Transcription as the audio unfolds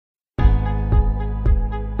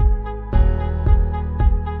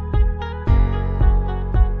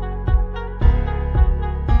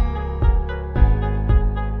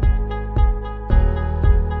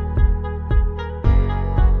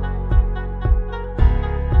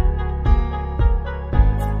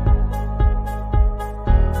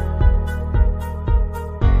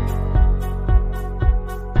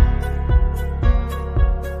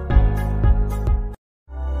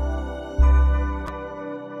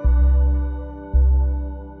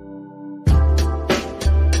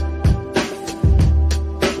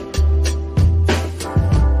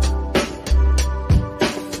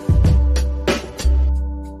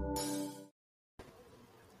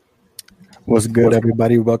What's good,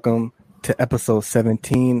 everybody? Welcome to episode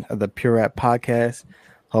 17 of the Pure Rap Podcast.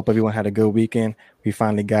 Hope everyone had a good weekend. We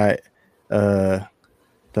finally got the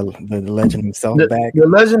legend himself back. The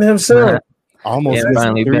legend himself. Almost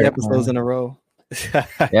finally 3 episodes in a row. Yeah,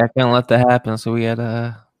 I can't let that happen, so we had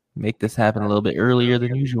to make this happen a little bit earlier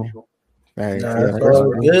than usual. Right. That's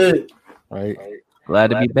all good. Right.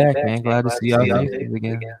 Glad to be back, man. Glad to see y'all faces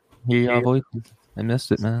again. Hear y'all voices. I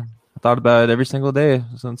missed it, man. I thought about it every single day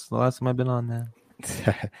since the last time I've been on there.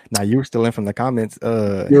 Now you were still in from the comments. He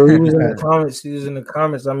was in the comments. He was in the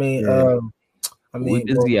comments. I mean, we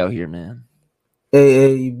busy out here, man.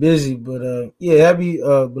 Hey, you busy, but happy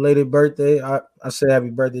belated birthday. I said happy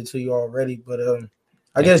birthday to you already, but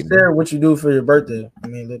I guess share what you do for your birthday. I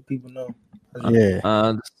mean, let people know.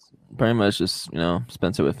 Pretty much just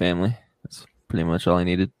spend it with family. That's pretty much all I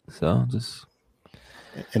needed. So just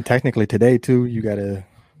and technically today too, you gotta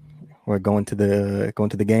going to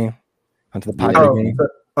the game, onto the Padre game.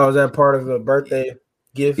 Oh, is that part of a birthday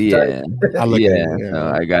gift? Yeah,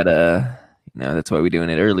 So I gotta, that's why we're doing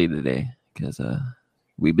it early today because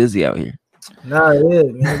we busy out here. Nah, yeah,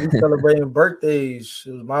 man. We celebrating birthdays.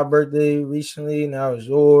 It was my birthday recently. Now it's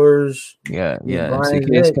yours. Yeah.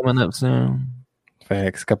 MCK's coming up soon.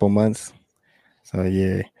 Facts, couple months. So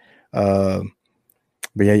yeah, but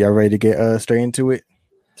yeah, y'all ready to get straight into it?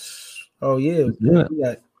 Oh yeah,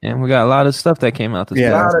 and we got a lot of stuff that came out this week.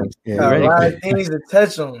 A lot of things to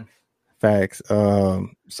touch on. Facts. So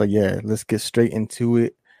yeah, let's get straight into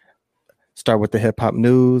it. Start with the hip hop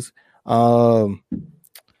news. There's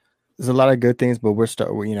a lot of good things, but I'll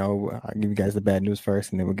give you guys the bad news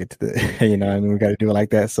first, and then we'll get to the we got to do it like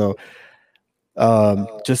that. So,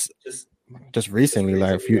 just recently,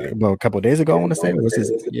 like a couple of days ago, I want to say,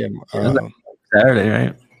 Saturday,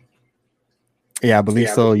 right? Yeah, I believe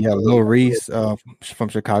so. Yeah, Lil Reese from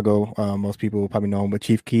Chicago. Most people will probably know him, but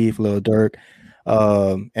Chief Keef, Lil Durk,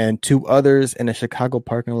 and 2 others in a Chicago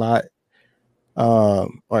parking lot,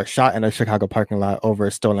 or shot in a Chicago parking lot over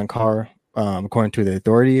a stolen car, according to the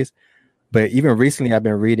authorities. But even recently, I've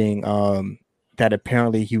been reading that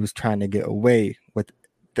apparently he was trying to get away with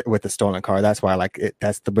the stolen car. That's why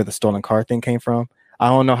that's where the stolen car thing came from. I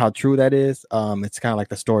don't know how true that is. It's kind of like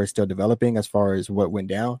the story is still developing as far as what went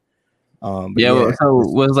down. So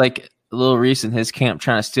was like Lil Reese in his camp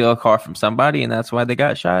trying to steal a car from somebody, and that's why they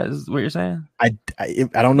got shot. Is what you're saying? I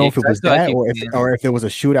don't know if it was that or if there was a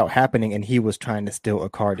shootout happening and he was trying to steal a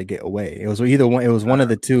car to get away. It was either one. It was one of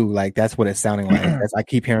the two. Like that's what it's sounding like. I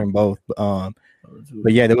keep hearing both. But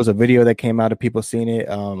yeah, there was a video that came out of people seeing it.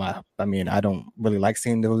 I mean, I don't really like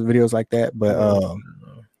seeing those videos like that, but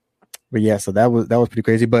yeah, so that was pretty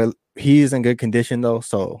crazy. But he's in good condition though,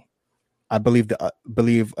 so. I believe the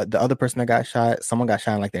other person that got shot, someone got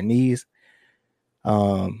shot in like their knees.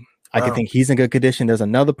 I can think he's in good condition. There's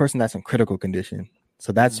another person that's in critical condition.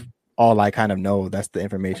 So that's all I kind of know. That's the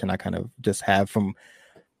information I kind of just have from,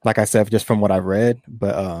 like I said, just from what I've read.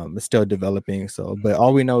 But it's still developing. So, but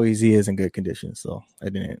all we know is he is in good condition. So I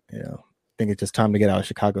didn't, think it's just time to get out of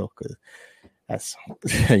Chicago because that's,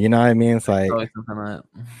 you know what I mean? It's like,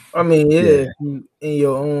 I mean, if you in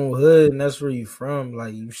your own hood and that's where you from,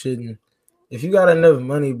 like you shouldn't. If you got enough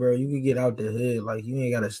money, bro, you can get out the hood. Like you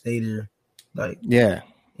ain't gotta stay there. Like you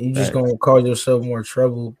just gonna cause yourself more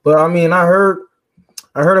trouble. But I mean, I heard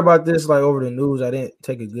about this like over the news. I didn't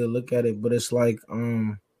take a good look at it, but it's like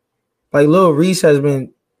Lil Reese has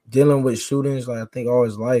been dealing with shootings like I think all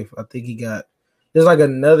his life. I think there's like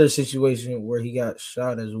another situation where he got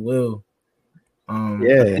shot as well. I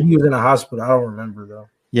think he was in a hospital. I don't remember though.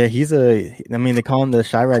 Yeah, they call him the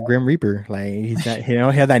Chirac Grim Reaper. Like he's not, he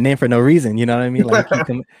don't have that name for no reason. You know what I mean? Like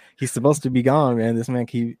he's supposed to be gone, man. This man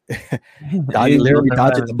literally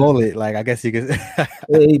dodging the bullet. Like I guess he could.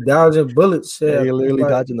 He dodging bullets. Yeah, he literally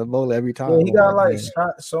dodging the bullet every time. Yeah, he got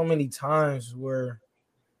shot so many times where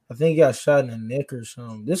I think he got shot in the neck or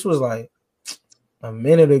something. This was like a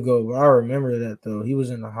minute ago, but I remember that though. He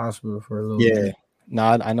was in the hospital for a little bit. No,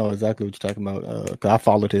 I know exactly what you're talking about. Because I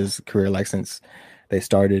followed his career like since they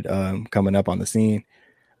started coming up on the scene.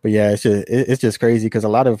 But yeah, it's just crazy because a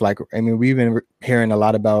lot of we've been hearing a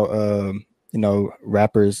lot about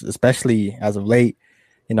rappers, especially as of late,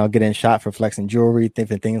 getting shot for flexing jewelry,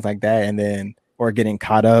 different things like that, and then or getting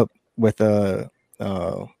caught up with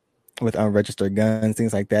unregistered guns,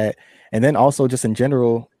 things like that. And then also just in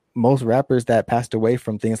general, most rappers that passed away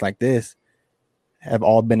from things like this have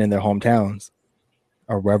all been in their hometowns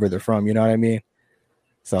or wherever they're from. You know what I mean?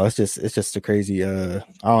 So it's just a crazy. I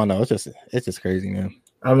don't know. It's just crazy, man.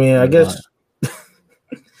 I mean, I guess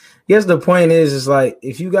the point is like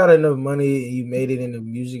if you got enough money and you made it in the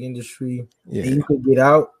music industry, and you could get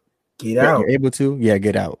out, get out. You're able to,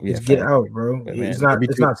 get out. Yeah, just get out, bro. It's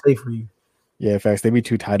not safe for you. Yeah, facts. They be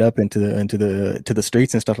too tied up into the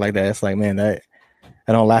streets and stuff like that. It's like, man, that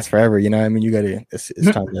don't last forever. You know what I mean? You gotta. It's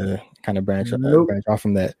time to kind of branch off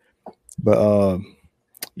from that. But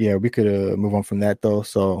we could move on from that though.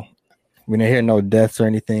 So we didn't hear no deaths or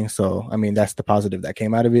anything. So I mean, that's the positive that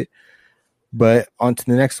came out of it. But on to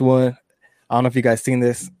the next one. I don't know if you guys seen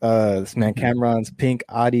this. This man Cameron's pink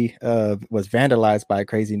Audi was vandalized by a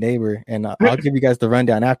crazy neighbor, and I'll give you guys the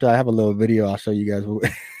rundown after. I have a little video. I'll show you guys. I'm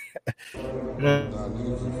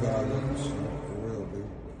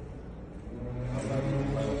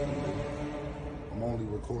only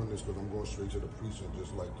recording this because I'm going straight to the precinct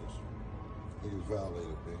just like this. Niggas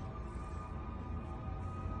violated, baby.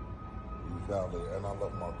 You violated, and I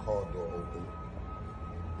left my car door open.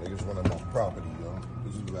 Niggas went on my property, yo.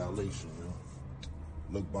 This is a violation, yo.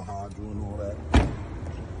 Look behind you and all that.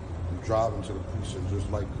 I'm driving to the precinct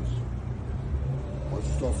just like this. Once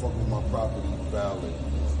you start fucking with my property, you violate.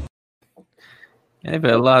 Yeah, they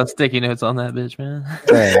put a lot of sticky notes on that bitch, man.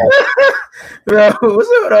 Bro, what's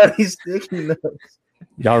up with all these sticky notes?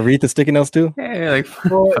 Y'all read the sticky notes too? Yeah, like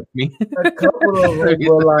fuck me. A couple of them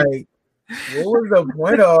were like, what was the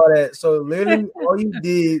point of all that? So literally, all you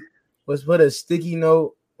did was put a sticky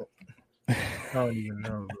note. I don't even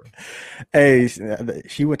know, bro. Hey,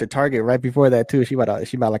 she went to Target right before that too. She bought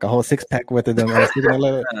like a whole 6-pack worth of them. I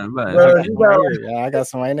got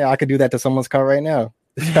some right now. I could do that to someone's car right now.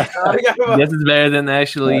 I guess it's better than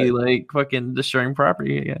actually like fucking destroying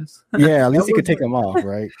property, I guess. Yeah, at least you could take them off,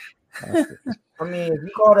 right? I mean, if you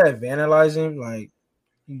call that vandalizing, like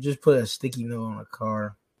you just put a sticky note on a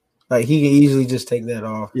car, like he can easily just take that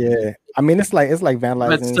off. Yeah, I mean it's like vandalizing.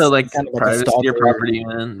 But it's still like kind of privacy, your property,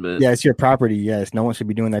 man. But yeah, it's your property. Yes, no one should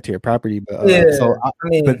be doing that to your property. But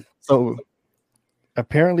so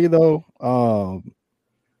apparently though,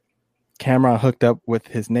 Cameron hooked up with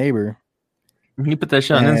his neighbor. He put that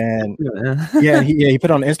shit on Instagram. He put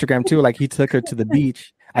it on Instagram too. Like he took her to the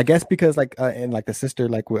beach. I guess because and like the sister,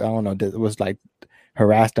 like I don't know, was like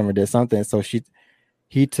harassed him or did something. So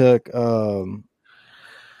he took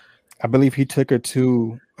I believe he took her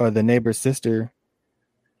to the neighbor's sister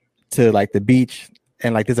to like the beach,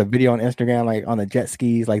 and like there's a video on Instagram like on the jet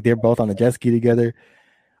skis, like they're both on the jet ski together,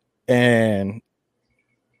 and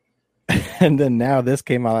then now this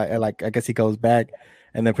came out like I guess he goes back.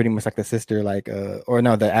 And then pretty much like the sister, like,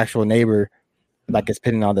 the actual neighbor, like is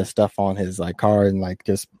putting all this stuff on his like car and like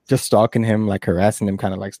just stalking him, like harassing him,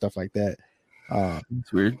 kind of like stuff like that.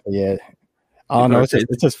 It's weird. Yeah, I don't know.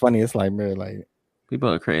 It's just funny. It's like, man, like people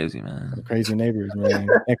are crazy, man. Crazy neighbors, man.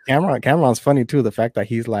 And Cameron's funny too. The fact that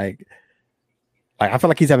he's like I feel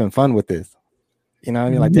like he's having fun with this. You know what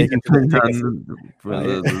I mean? Like taking for the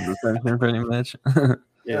attention, pretty much.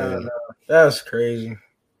 Yeah, that's crazy.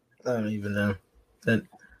 I don't even know. I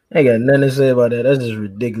ain't got nothing to say about that. That's just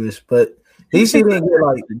ridiculous. But at least he didn't get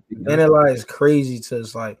like analyzed crazy to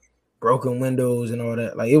it's like broken windows and all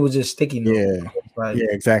that. Like it was just sticky notes. Yeah, like,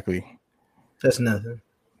 yeah, exactly. That's nothing.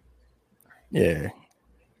 Yeah.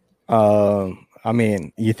 I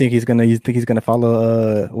mean, you think he's gonna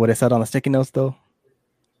follow what it said on the sticky notes though?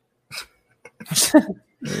 Is he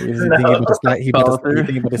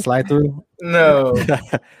able to slide through? No.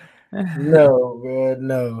 No, bro.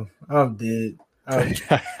 No. I'm dead.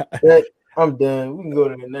 I'm done. We can go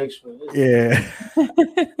to the next one. Yeah.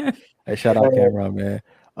 Hey, shout out Cameron, man.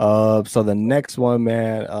 So the next one,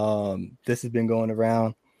 man, this has been going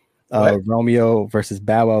around. Romeo versus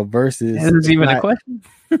Bow Wow versus. This is even a question.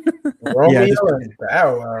 Romeo and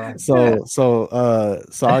Bow Wow. So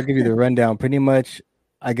I'll give you the rundown. Pretty much,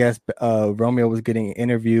 I guess Romeo was getting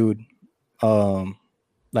interviewed,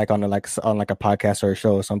 like on a podcast or a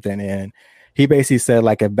show or something, and he basically said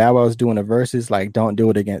like if Bow Wow's doing a versus, like don't do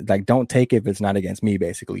it against, like don't take it if it's not against me,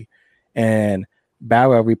 basically. And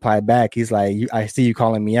Bow Wow replied back, he's like, I see you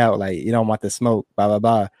calling me out, like you don't want the smoke, blah blah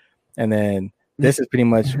blah. And then this is pretty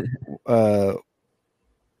much what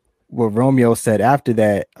Romeo said after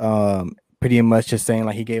that. Pretty much just saying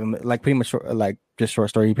like he gave him like pretty much short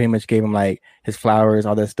story. He pretty much gave him like his flowers,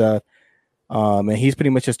 all that stuff. And he's pretty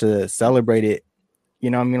much just to celebrate it. You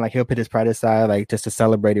know what I mean? Like he'll put his pride aside, like just to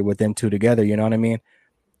celebrate it with them two together. You know what I mean?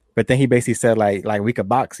 But then he basically said like we could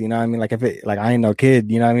box. You know what I mean? Like if it, like I ain't no kid.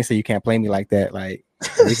 You know what I mean? So you can't play me like that. Like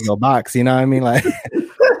we can go box. You know what I mean? Like,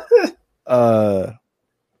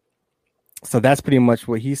 so that's pretty much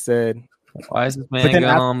what he said. Why is this man getting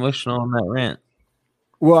all emotional on that rant?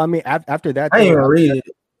 Well, I mean, after that, I didn't even read it.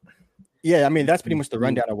 Yeah, I mean that's pretty much the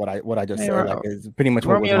rundown of what I just said. Like, is pretty much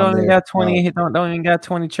Romeo don't even got 20. Don't even got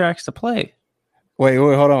 20 tracks to play. Wait,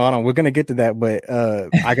 hold on. We're gonna get to that, but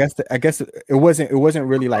I guess it wasn't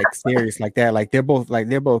really like serious like that. Like they're both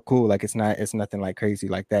cool. Like it's nothing like crazy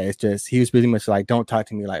like that. It's just he was pretty much like, don't talk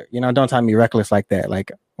to me like, don't talk to me reckless like that.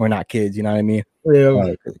 Like we're not kids, you know what I mean?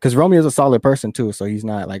 Yeah. Because Romeo's a solid person too, so he's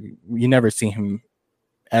not like, you never see him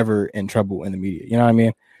ever in trouble in the media. You know what I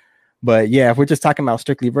mean? But yeah, if we're just talking about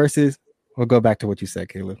strictly versus, we'll go back to what you said,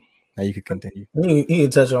 Caleb. Now you can continue. You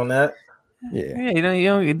can touch on that. Yeah,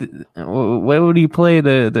 where would you play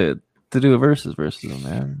to do a versus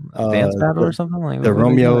man? A dance battle or something like the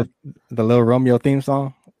little Romeo theme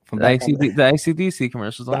song from the ICDC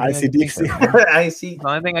commercials. The ICDC. The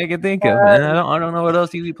only thing I can think of, man. I don't know what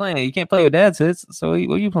else you'd be playing. You can't play with dad's hits, so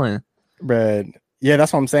what are you playing? Brad. Yeah,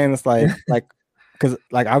 that's what I'm saying. It's like because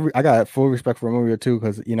like I got full respect for Romeo too,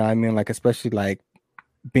 because what I mean, like especially like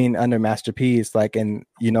being under Master P, it's like, and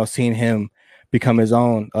seeing him become his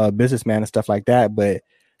own businessman and stuff like that. But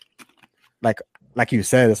like you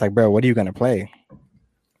said, it's like, bro, what are you gonna play?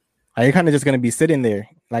 Are you kind of just gonna be sitting there?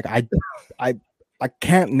 Like I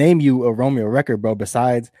can't name you a Romeo record, bro.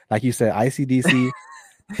 Besides, like you said, ICDC.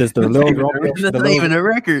 There's the Lil Romeo. That's not even a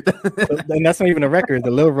record. And that's not even a record.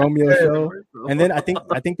 The Lil Romeo show. And then I think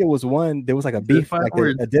there was like a beef, like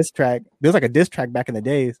a diss track. There was like a diss track back in the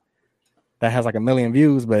days that has like 1 million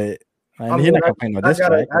views, but you're not gonna play no diss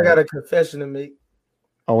track. I got a confession to make.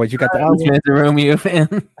 Oh, wait, you got the album? The Romeo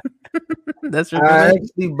fan. That's your I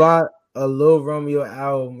actually bought a Lil Romeo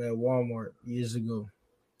album at Walmart years ago.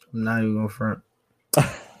 I'm not even gonna front.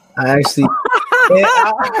 I actually and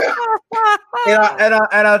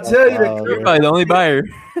I'll tell you the cover. You're probably the only buyer.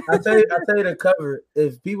 I'll tell you the cover.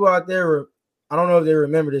 If people out there I don't know if they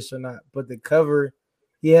remember this or not, but the cover,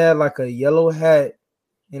 he had like a yellow hat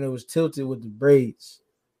and it was tilted with the braids.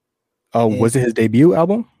 Oh, was it his debut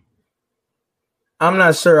album? I'm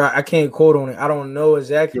not sure. I can't quote on it. I don't know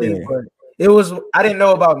exactly, but it was. I didn't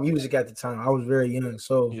know about music at the time. I was very young,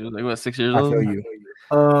 so you was like 6 years old. I feel you.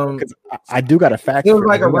 I do got a fact. It was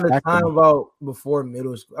like around the time about before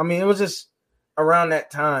middle school. I mean, it was just around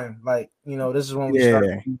that time. Like this is when we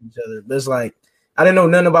started meeting each other. But it's like I didn't know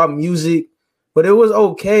nothing about music, but it was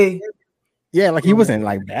okay. Yeah, like he wasn't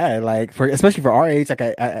like bad, like especially for our age. Like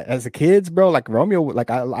as a kids, bro, like Romeo,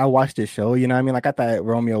 like I watched this show, you know what I mean? Like I thought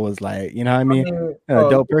Romeo was like, you know what I mean, a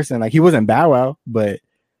dope person. Like he wasn't Bow Wow, but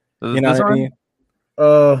you know what I mean?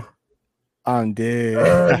 I'm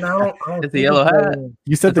dead. No, it's the yellow hat.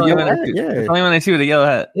 You said the yellow hat, yeah. It's only when I see with the yellow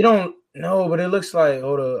hat. You don't know, but it looks like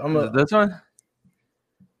this one?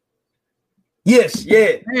 Yes,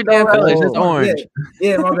 yeah. Your damn colors, it's orange.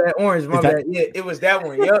 Yeah, my bad. Orange, my bad. Yeah, it was that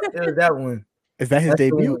one. Yep, it was that one. Is that his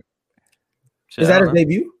debut? Is that his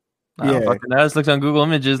debut? Yeah. That just looks on Google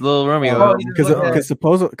Images, Little Romeo. Because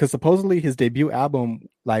supposedly his debut album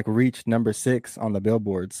like reached number 6 on the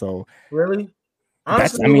Billboard. So really,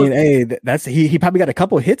 honestly, that's he probably got a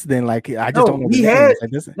couple hits then. Like I just don't know. He had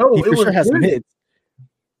he for sure has some hits.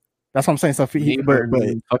 That's what I'm saying. So but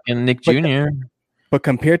fucking Nick Jr. But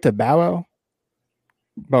compared to Bow Wow.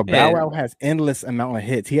 Bro, Bow Wow has endless amount of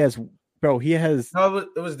hits. He has. No,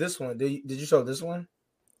 it was this one. Did you show this one?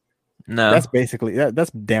 No, that's basically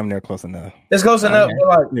that's damn near close enough. It's close enough.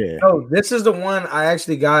 But no, this is the one I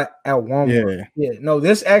actually got at Walmart. Yeah. No,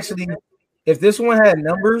 this actually, if this one had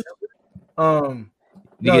numbers, you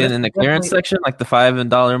get it in the clearance section, like the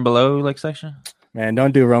 $5 and below, like section. Man,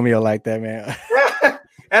 don't do Romeo like that, man.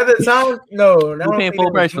 At the time, no, you paying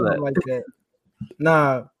full price for that. Like that.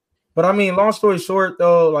 Nah. But I mean, long story short,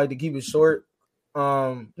 though, like to keep it short,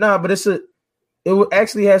 but it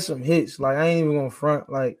actually has some hits. Like I ain't even gonna front.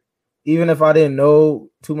 Like even if I didn't know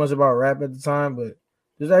too much about rap at the time, but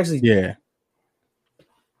there's actually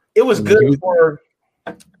it was good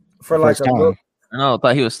for like a look. I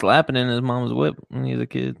thought he was slapping in his mom's whip when he was a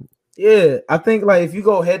kid. Yeah, I think like if you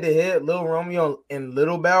go head to head, Lil Romeo and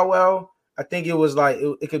Little Bow Wow. I think it was like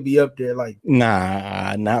it could be up there. Like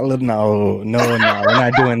not little. No, we're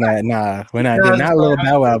not doing that. Nah, we're not doing not Little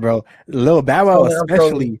Bow Wow, bro. Little Bow Wow,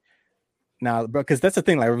 especially. Nah, bro, because that's the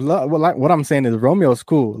thing. Like what I'm saying is Romeo's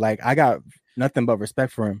cool. Like I got nothing but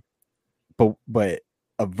respect for him. But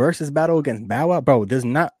a versus battle against Bow Wow, bro. There's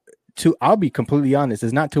not too. I'll be completely honest.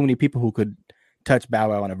 There's not too many people who could touch Bow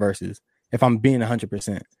Wow on a versus. If I'm being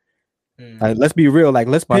 100%. Let's be real. Like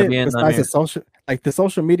let's pit besides the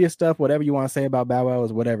social media stuff, whatever you want to say about Bow Wow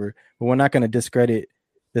is whatever. But we're not going to discredit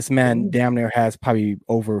this man. Damn near has probably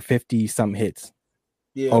over 50 some hits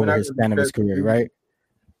over his span of his career, right?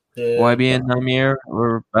 Yeah. YBN Namir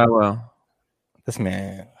or Bow Wow? This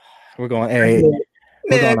man. We're going. Hey,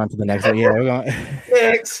 we're going on to the next one. Yeah, we're going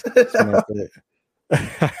next. YBN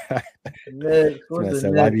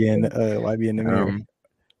Namir.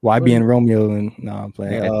 YB and Romeo and I'm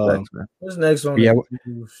playing. What's next on? Yeah.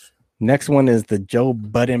 Next one is the Joe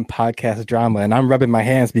Budden podcast drama, and I'm rubbing my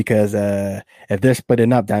hands because if they're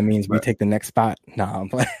splitting up, that means we take the next spot. I'm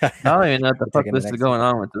playing. I don't even know what the fuck this is going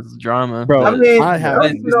on with this drama, bro. I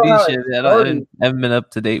haven't been up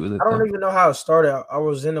to date with it. I don't even know how it started. I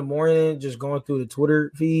was in the morning just going through the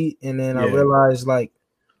Twitter feed, and then I realized like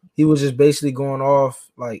he was just basically going off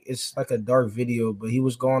like it's like a dark video, but he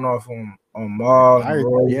was going off on Maul.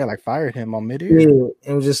 Fired him on mid-air. Yeah,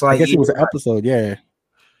 it was just like I guess it was an episode,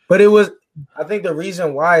 But it was, I think the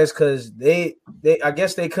reason why is because they I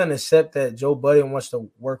guess they couldn't accept that Joe Budden wants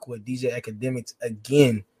to work with DJ Academics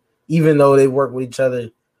again, even though they work with each other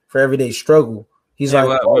for Everyday Struggle. He's like,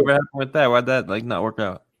 what happened with that? Why'd that like not work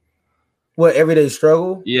out? What, Everyday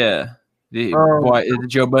Struggle? Yeah. Why did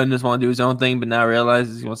Joe Budden just want to do his own thing, but now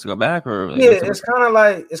realizes he wants to go back? Or it's kind of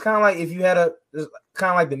like if you had it's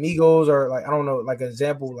kind of like the Migos or like I don't know, like an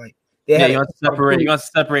example like. He wants to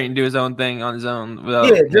separate and do his own thing on his own.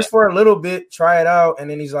 Just for a little bit, try it out, and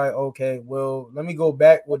then he's like, "Okay, well, let me go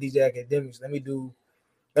back with these academics.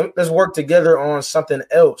 Let's work together on something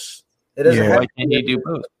else." It doesn't. Why can't he do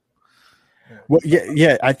both? Well,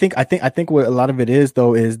 yeah. I think what a lot of it is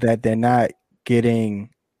though is that they're not getting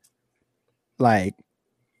like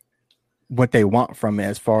what they want from it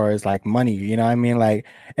as far as like money. You know what I mean? Like,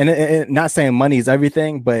 and not saying money is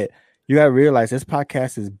everything, but you gotta realize this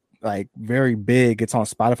podcast is like very big. It's on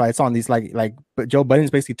Spotify. It's on these but Joe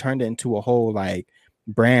Budden's basically turned it into a whole like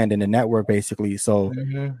brand and a network basically. So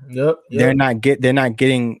they're not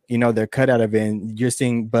getting their cut out of it. And you're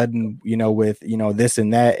seeing Budden with this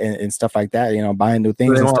and that and stuff like that. Buying new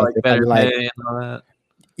things and stuff.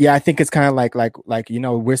 Yeah, I think it's kind of like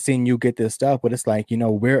we're seeing you get this stuff, but it's like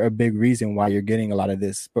we're a big reason why you're getting a lot of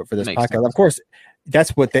this. But for this podcast, sense. Of course,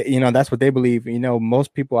 that's what they that's what they believe.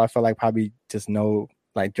 Most people I feel like probably just know.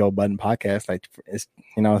 Like Joe Budden podcast, like it's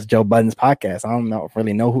Joe Budden's podcast. I don't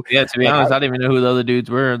really know who. Yeah, to be honest, I didn't even know who the other dudes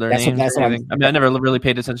were. Their names. I never really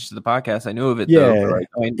paid attention to the podcast. I knew of it. Yeah, though,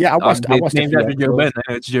 I watched named after Joe Budden.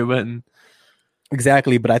 It's Joe Budden.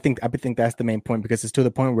 Exactly, but I think that's the main point because it's to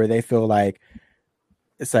the point where they feel like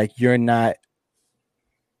it's like you're not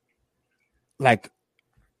like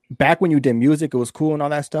back when you did music, it was cool and all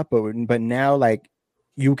that stuff, but now like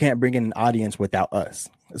you can't bring in an audience without us.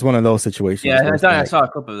 It's one of those situations. Yeah, I saw a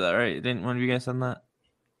clip of that. Right? Didn't one of you guys send that?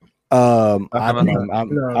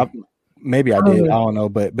 Maybe I did. I don't know,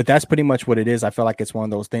 but that's pretty much what it is. I feel like it's one of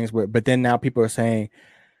those things where. But then now people are saying,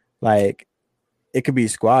 like, it could be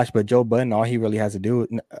squashed, but Joe Budden, all he really has to do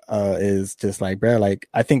is just like, bro. Like,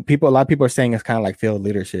 I think a lot of people are saying it's kind of like field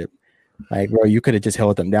leadership. Like, bro, you could have just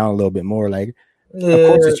held them down a little bit more. Like, of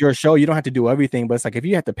course, it's your show. You don't have to do everything, but it's like if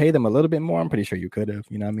you have to pay them a little bit more, I'm pretty sure you could have.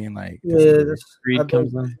 You know what I mean? Like, I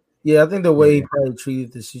think the way he probably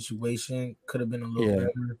treated the situation could have been a little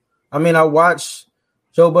better. I mean, I watched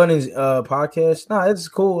Joe Budden's podcast. Nah, it's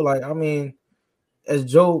cool. Like, I mean, as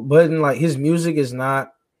Joe Budden, like his music is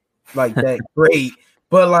not like that great,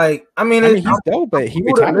 but like, I mean he's dope, but he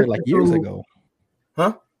retired like years ago.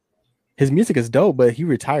 Huh? His music is dope, but he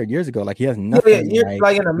retired years ago. Like he has nothing.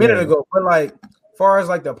 Like in a minute ago. But like, far as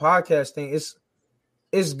like the podcast thing,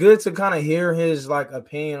 it's good to kind of hear his like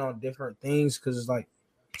opinion on different things because it's like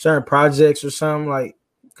certain projects or something like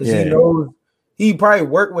because he knows he probably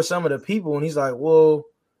worked with some of the people and he's like, well,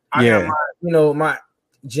 I got my my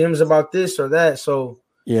gems about this or that. So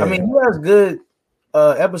I mean, he has good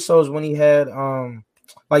episodes when he had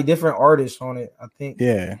like different artists on it. I think he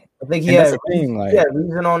had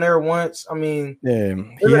Reason on there once. I mean, he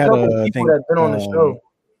had people that been on the show.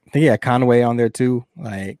 I think he had Conway on there too.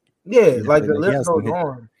 Like like the list goes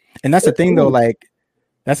on. And that's the thing though, like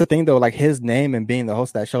like his name and being the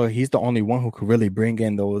host of that show, he's the only one who could really bring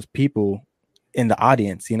in those people in the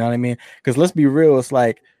audience. You know what I mean? Because let's be real, it's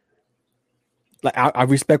like I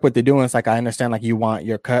respect what they're doing. It's like I understand like you want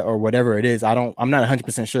your cut or whatever it is. I'm not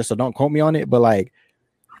 100% sure, so don't quote me on it. But like,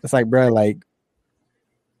 it's like, bro, like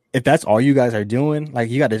if that's all you guys are doing, like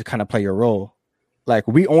you got to kind of play your role. Like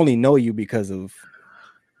we only know you because of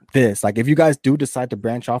this. Like if you guys do decide to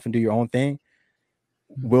branch off and do your own thing,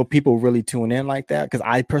 will people really tune in like that? Because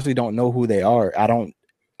I personally don't know who they are.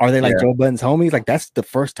 Are they like Joe Budden's homies? Like that's the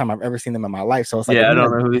first time I've ever seen them in my life. So it's like I don't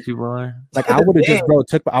know who these people are. Like I would have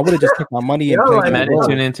just took my money and played. I didn't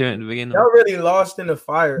tune into it in the beginning. Y'all really lost in the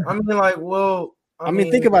fire. I mean, like, well, I mean,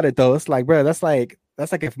 think about it though. It's like, bro, that's like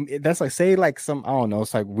say like some, I don't know.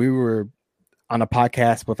 It's like we were on a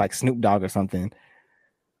podcast with like Snoop Dogg or something.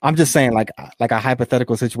 I'm just saying like a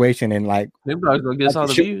hypothetical situation and like Snoop Dogg's gonna get us all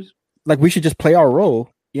the views. Like we should just play our role.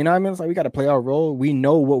 You know what I mean? It's like we got to play our role. We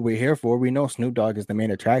know what we're here for. We know Snoop Dogg is the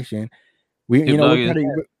main attraction.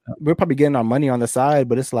 we're probably getting our money on the side,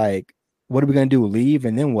 but it's like, what are we gonna do? Leave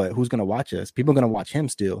and then what? Who's gonna watch us? People are gonna watch him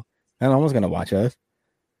still. No one's gonna watch us.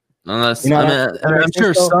 Unless I'm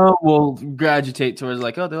sure some will gravitate towards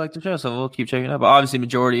like, oh, they like the show, so we'll keep checking it out. But obviously,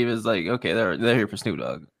 majority of it is like, okay, they're here for Snoop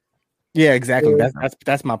Dogg. Yeah, exactly.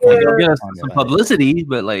 That's my point. They'll get some publicity,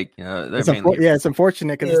 but like, it's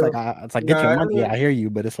unfortunate because it's like get your money. Yeah, I hear you,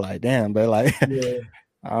 but it's like, damn, but like, I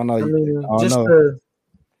don't know.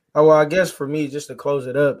 I guess for me, just to close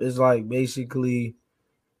it up, is like basically,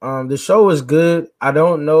 the show is good. I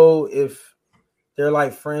don't know if they're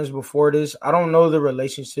like friends before this. I don't know the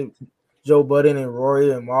relationship Joe Budden and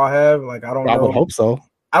Rory and Mal have. Like, I don't know. I would hope so.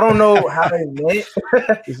 I don't know how they met.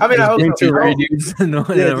 I mean, I hope so. Two dudes. I don't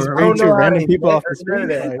know two random people off the street.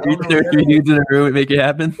 Three dudes in a room and make it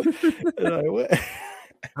happen. Like, what?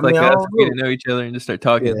 I mean, that's we to know each other and just start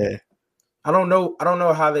talking. Yeah. I don't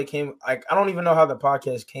know how they came. Like, I don't even know how the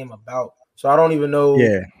podcast came about. So I don't even know.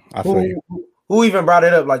 Yeah, I feel you. Who even brought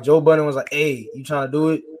it up? Like, Joe Budden was like, "Hey, you trying to do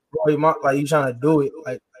it? Like, you trying to do it?"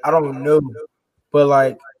 Like, I don't know, but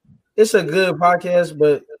like, it's a good podcast.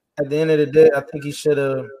 But at the end of the day, I think he should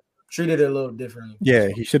have treated it a little differently. Yeah,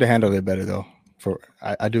 he should have handled it better though.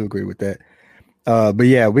 I do agree with that. But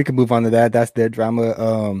yeah, we can move on to that. That's their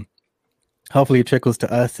drama. Hopefully it trickles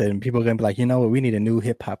to us and people are gonna be like, you know what, we need a new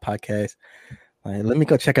hip hop podcast. Like, let me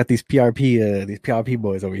go check out these PRP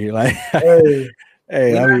boys over here. Like, hey,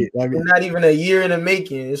 we're not even a year in the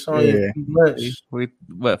making. It's only a few months. We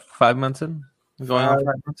 5 months in? Going on 5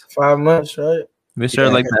 months? 5 months, right? We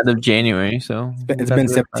started like the end of January, so it's been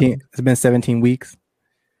 17. It's been 17 weeks.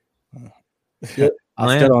 Yep.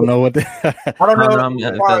 I still don't know what. I don't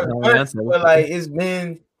know. But like, it's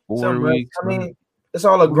been 4 weeks. I mean, it's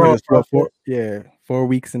all a grown. 4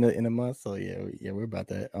 weeks in a month. So yeah, we're about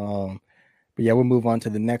that. But yeah, we'll move on to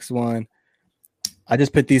the next one. I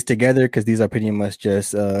just put these together because these are pretty much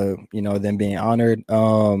just them being honored.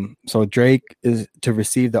 So Drake is to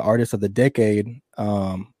receive the Artist of the Decade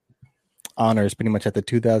honors pretty much at the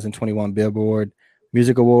 2021 Billboard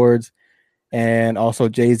Music Awards, and also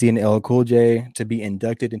Jay-Z and LL Cool J to be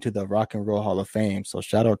inducted into the Rock and Roll Hall of Fame. So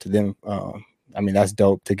shout out to them. I mean, that's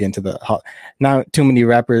dope to get into the not too many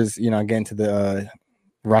rappers, get into the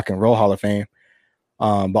Rock and Roll Hall of Fame.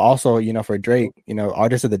 But also, for Drake,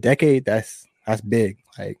 Artist of the Decade, that's big.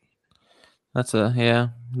 Like, that's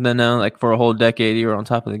then like for a whole decade you were on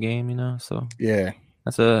top of the game, so yeah,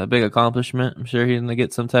 that's a big accomplishment. I'm sure he's gonna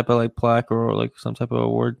get some type of like plaque or like some type of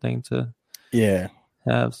award thing to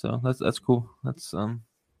have. So that's cool. That's shout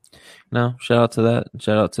out to that.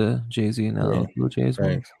 Shout out to Jay-Z and LL Cool J as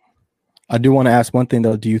well. I do want to ask one thing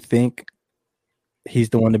though. Do you think he's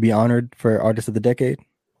the one to be honored for Artist of the Decade?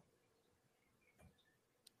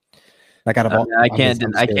 Like, I can't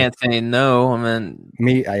say no. I mean,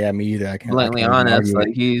 me either. I can't. Bluntly honest,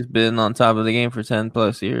 like, he's been on top of the game for 10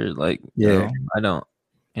 plus years. Like, I don't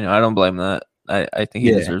blame that. I think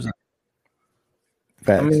he deserves it.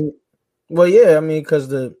 Facts. I mean, because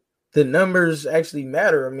the numbers actually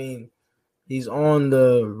matter. I mean, he's on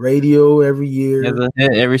the radio every year.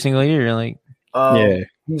 Every single year, like,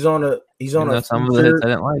 he's on a some of the hits I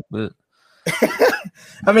didn't like, but.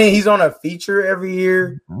 I mean, he's on a feature every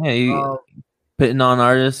year. Yeah, putting on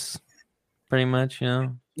artists, pretty much. Yeah.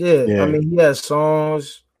 I mean, he has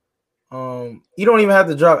songs. You don't even have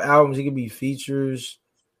to drop albums. He could be features.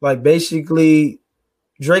 Like, basically,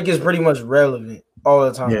 Drake is pretty much relevant all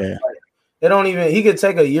the time. Yeah. Like, he could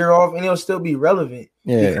take a year off and he'll still be relevant.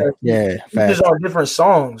 Yeah. He's just on different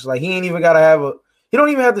songs. Like, he ain't even got to he don't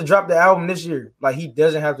even have to drop the album this year. Like, he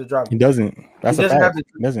doesn't have to drop it. He doesn't. That's a fact.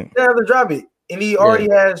 He doesn't have to drop it. And he already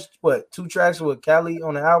has 2 tracks with Cali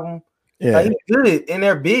on the album. Yeah, like, he's good and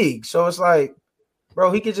they're big. So it's like, bro,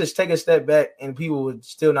 he could just take a step back and people would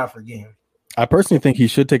still not forget him. I personally think he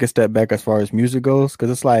should take a step back as far as music goes, because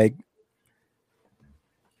it's like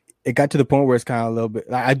it got to the point where it's kind of a little bit.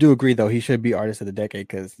 Like, I do agree though, he should be Artist of the Decade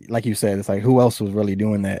because, like you said, it's like who else was really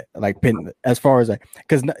doing that? Like, as far as like,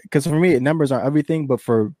 because for me, numbers aren't everything, but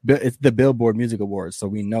it's the Billboard Music Awards, so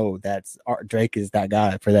we know Drake is that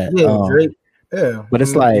guy for that. Yeah, Drake. Yeah, but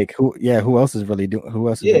it's like who else is really doing? Who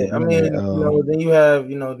else? Yeah, I mean, then you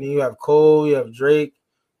have Cole, you have Drake,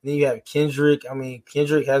 then you have Kendrick. I mean,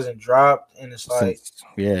 Kendrick hasn't dropped, and it's like,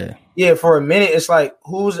 for a minute, it's like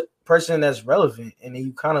who's person that's relevant, and then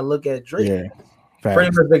you kind of look at Drake,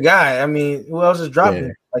 pretty much the guy. I mean, who else is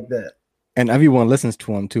dropping like that? And everyone listens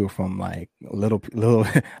to him too, from like little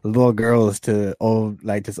girls to old,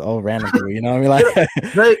 like just old random people. You know what I mean? Like,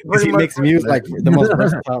 Drake, he makes music like the most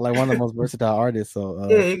versatile, like one of the most versatile artists. So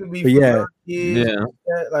he could be,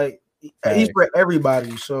 like he's for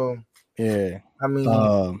everybody. So Yeah. I mean,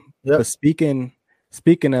 but speaking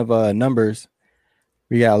of numbers,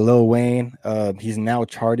 we got Lil Wayne. He's now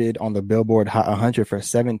charted on the Billboard Hot 100 for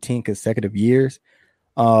 17 consecutive years.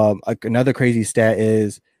 Another crazy stat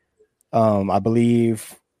is, I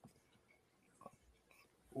believe,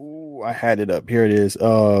 I had it up. Here it is.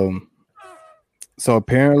 So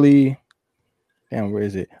apparently, damn, where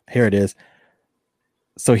is it? Here it is.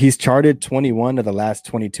 So he's charted 21 of the last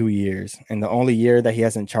 22 years, and the only year that he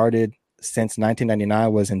hasn't charted since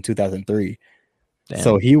 1999 was in 2003. Damn.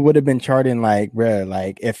 So he would have been charting like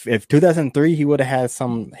if 2003 he would have had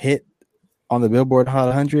some hit on the Billboard Hot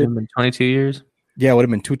 100. 22 years. Yeah, it would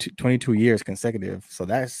have been 22 years consecutive. So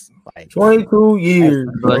that's like 22 years.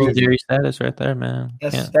 Legendary status right there, man.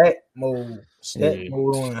 That's stat mode. Stat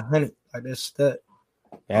mode on 100. Like that's stat.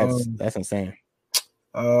 That's insane.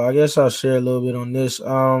 I guess I'll share a little bit on this.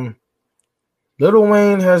 Lil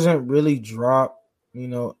Wayne hasn't really dropped,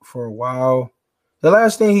 for a while. The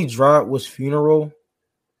last thing he dropped was Funeral,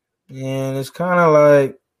 and it's kind of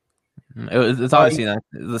like it's obviously not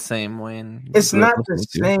the same Wayne. It's not the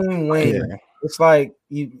same Wayne. Yeah. It's like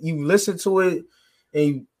you listen to it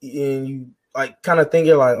and you like kind of think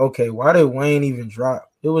you're like, okay, why did Wayne even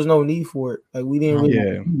drop? There was no need for it. Like we didn't really.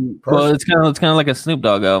 Yeah. Well, it's kind of like a Snoop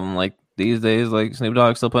Dogg album. Like these days, like Snoop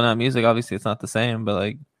Dogg still putting out music. Obviously, it's not the same, but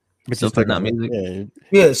like. But still putting out music.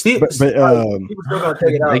 Yeah, Steve. But people still gonna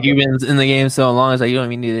take it out. Like you've been in the game so long, it's like you don't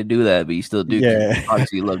even need to do that, but you still do. Yeah,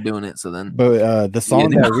 obviously you love doing it. So then, but the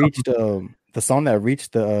song that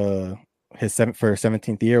reached his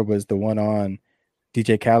 17th year was the one on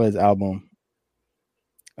DJ Khaled's album.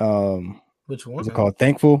 Which one? What's it called?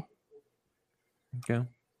 Thankful. Okay,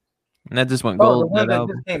 and that just went gold. The one that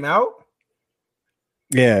just came out.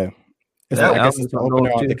 Yeah. I guess it's the opener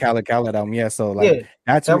on the Khaled album. Yeah, so like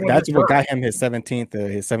that's what got him his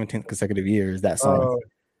 17th consecutive year is that song.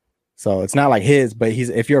 So it's not like his, but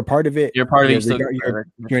if you're a part of it, you're part of it.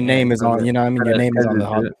 Your name is on. You know what I mean? Your name is on the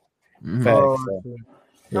Hall.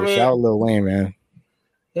 Shout out Lil Wayne, man.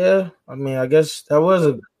 Yeah, I mean, I guess that was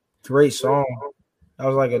a great song. That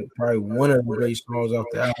was like probably one of the great songs off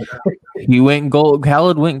the album. He went gold.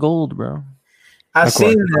 Khaled went gold, bro. I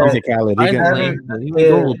seen that. Khaled. He went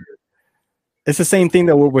gold. It's the same thing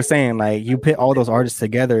that we're saying. Like you put all those artists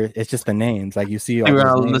together, it's just the names. Like you see, like you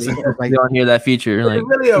don't hear that feature. Like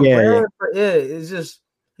really it's just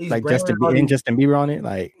like Justin Bieber on it.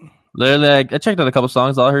 Like literally, I checked out a couple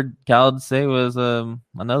songs. All I heard Khaled say was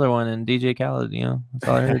another one and DJ Khaled. That's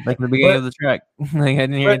all I heard. Like in the beginning of the track. Like I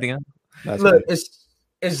didn't hear anything else. Look, it's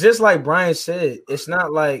just like Brian said. It's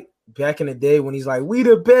not like back in the day when he's like, "We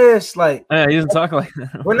the best." Like, yeah, he doesn't talk like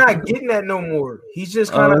that. We're not getting that no more. He's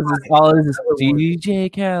just kind of all this DJ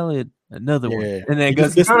Khaled, another one, and then it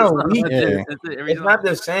goes. It's kind of weak. It's not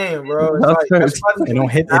the same, bro. It's like, it don't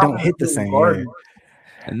hit the same.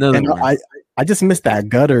 I just miss that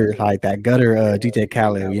gutter, DJ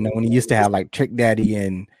Khaled. When he used to have like Trick Daddy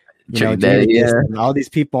and and all these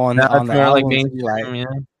people on the album.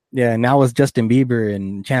 Now it's Justin Bieber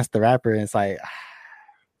and Chance the Rapper, and it's like.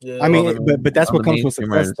 Yeah, I mean, but that's what comes with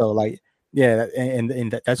success, though. Like,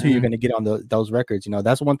 and that's who you're gonna get on those records.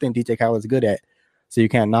 That's one thing DJ Khaled is good at, so you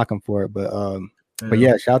can't knock him for it. But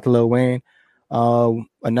shout out to Lil Wayne.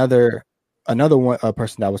 Another one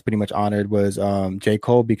person that was pretty much honored was J.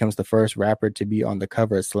 Cole becomes the first rapper to be on the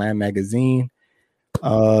cover of Slam magazine.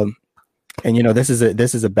 And this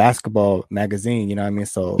is a basketball magazine. You know what I mean?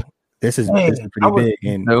 So this is pretty big.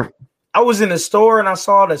 And I was in the store and I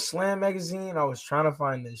saw the Slam magazine. I was trying to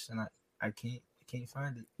find this and I can't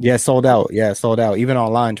find it. Yeah, sold out. Even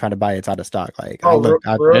online trying to buy it's out of stock. Like I looked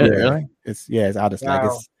out there, really? It's out of stock.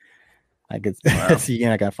 Wow. It's I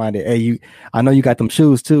gotta find it. Hey, I know you got them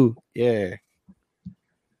shoes too. Yeah.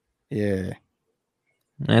 I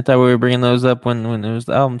thought we were bringing those up when it was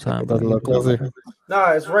the album time. A little closer. No,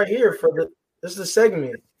 it's right here this is the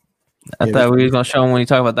segment. I thought we were gonna show them when you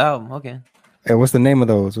talk about the album. Okay. Hey, what's the name of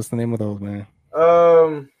those? Man?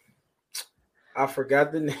 I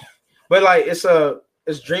forgot the name, but like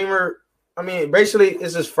it's Dreamer. I mean, basically,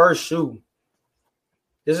 it's his first shoe.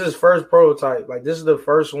 This is his first prototype. Like this is the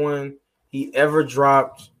first one he ever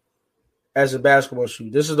dropped as a basketball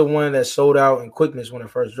shoe. This is the one that sold out in quickness when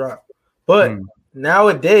it first dropped. But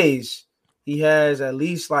nowadays, he has at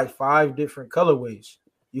least like 5 different colorways.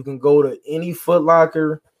 You can go to any Foot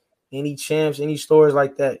Locker, any Champs, any stores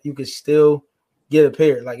like that. You can still get a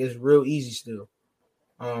pair. Like it's real easy still.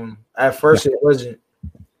 At first it wasn't,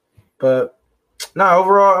 but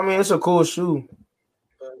overall, I mean, it's a cool shoe.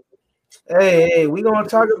 Hey, we gonna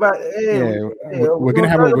talk about. We're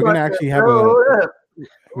gonna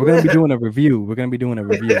be doing a review.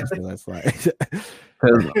 So that's like.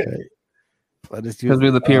 Because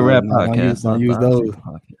we're the Pure Rap podcast. Don't use those. You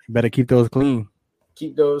better keep those clean.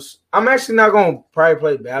 Keep those. I'm actually not gonna probably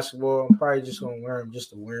play basketball. I'm probably just gonna wear them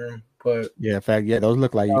just to wear them. But yeah, in fact, yeah, those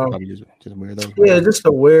look like you probably just wear those. Yeah, just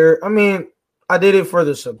to wear. I mean, I did it for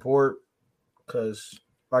the support because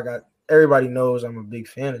everybody knows I'm a big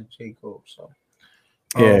fan of J. Cole. So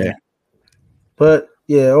yeah. But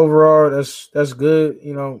yeah, overall, that's good.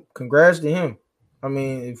 You know, congrats to him. I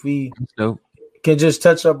mean, if we can just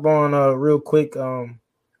touch up on real quick, I'll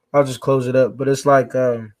just close it up. But it's like,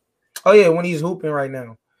 when he's hooping right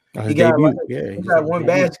now, he got one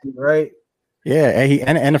basket, right? Yeah,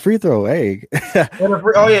 and a free throw. Hey, he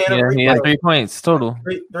had 3 points total.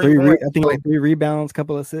 Three I think like 3 rebounds,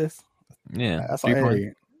 couple assists. Yeah, that's all.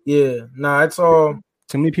 Yeah, it's all.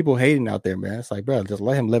 Too many people hating out there, man. It's like, bro, just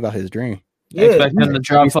let him live out his dream. Yeah, expect him to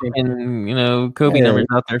drop fucking, Kobe numbers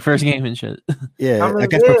out there first game and shit. Yeah, I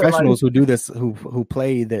guess professionals who do this, who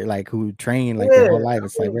play, that who train their whole life.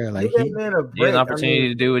 It's like, bro, like he had an opportunity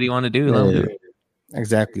to do what he wanted to do. Let him do it.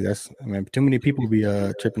 Exactly. Too many people be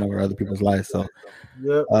tripping over other people's lives. So,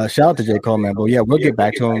 shout out to J. Cole, man. But yeah, we'll get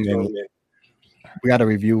back to him, and we got a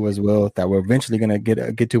review as well that we're eventually gonna get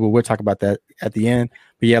to. But we'll talk about that at the end.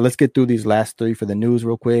 But yeah, let's get through these last 3 for the news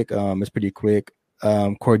real quick. It's pretty quick.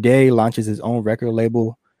 Cordae launches his own record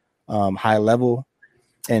label, High Level,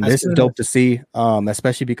 and this is dope to see,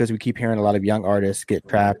 especially because we keep hearing a lot of young artists get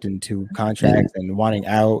trapped into contracts and wanting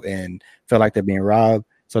out and feel like they're being robbed.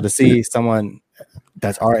 So to see someone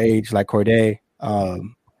that's our age like Cordae,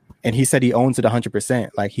 and he said he owns it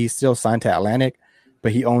 100%. Like he's still signed to Atlantic,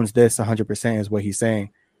 but he owns this 100% is what he's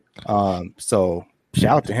saying. So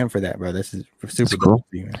shout out to him for that, bro. This is super cool.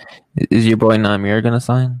 Is your boy Namir gonna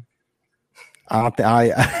sign? Man,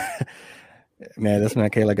 that's when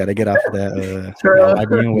Kayla got to get off of that.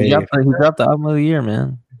 He dropped the album of the year,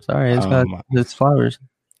 man. Sorry, it's got its flowers.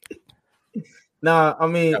 Nah, I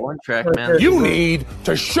mean, that one track, man. You need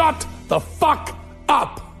to shut the fuck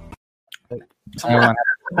up. It's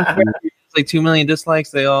like 2 million dislikes.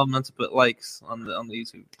 They all meant to put likes on the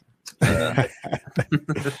YouTube.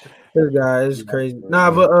 This guy is crazy.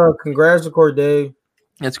 Nah, but congrats to Cordae.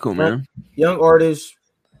 That's cool, man. Young artist.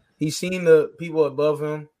 He's seen the people above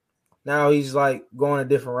him. Now he's like going a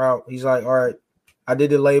different route. He's like, all right, I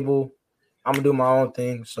did the label. I'm gonna do my own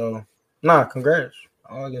thing. So, congrats.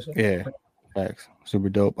 I guess so. Yeah, thanks. Super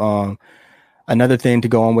dope. Another thing to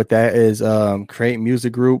go on with that is Create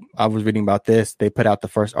Music Group. I was reading about this. They put out the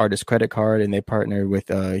first artist credit card, and they partnered with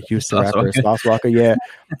Houston rapper Sauce Walker. Yeah,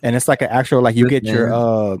 and it's like an actual you get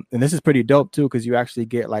your and this is pretty dope too because you actually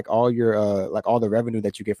get like all your all the revenue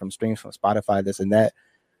that you get from streams from Spotify, this and that.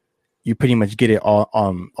 You pretty much get it all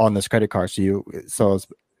on this credit card. So it's,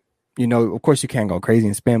 of course you can't go crazy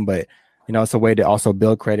and spend, but it's a way to also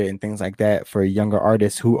build credit and things like that for younger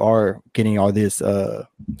artists who are getting all this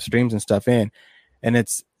streams and stuff in. And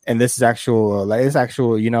this is actual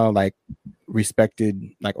respected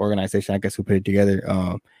organization, I guess, who put it together.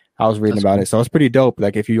 I was reading about it. So it's pretty dope.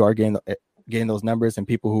 Like if you are getting those numbers and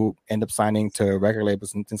people who end up signing to record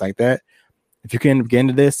labels and things like that, if you can get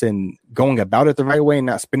into this and going about it the right way and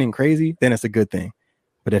not spending crazy, then it's a good thing.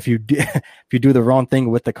 But if you do the wrong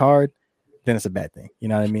thing with the card, then it's a bad thing. You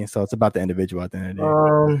know what I mean? So it's about the individual at the end of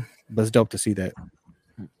the day. But it's dope to see that.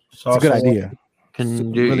 It's a good idea.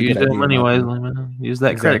 Can you use that money wisely, man? Use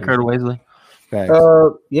that credit card wisely.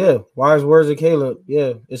 Yeah. Wise words of Caleb.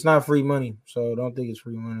 Yeah, it's not free money, so don't think it's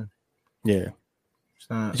free money. Yeah.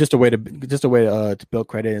 It's just a way to build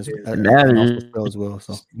credit as well.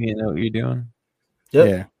 So you know what you're doing.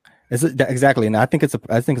 Yep. Yeah, exactly. And I think it's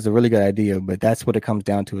a really good idea. But that's what it comes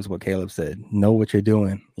down to is what Caleb said. Know what you're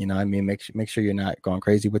doing. You know what I mean? Make sure you're not going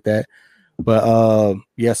crazy with that. But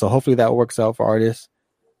yeah. So hopefully that works out for artists.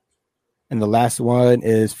 And the last one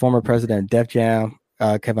is former president of Def Jam,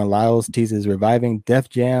 Kevin Liles, teases reviving Def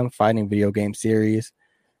Jam fighting video game series.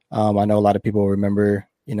 I know a lot of people remember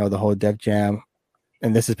the whole Def Jam.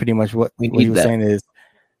 And this is pretty much what he was saying is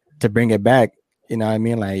to bring it back. You know what I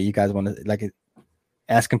mean? Like you guys want to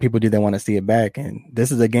asking people, do they want to see it back? And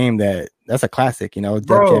this is a game that's a classic. Def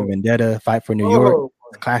Jam Vendetta, Fight for New York,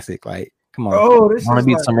 it's a classic. Like, come on. I want to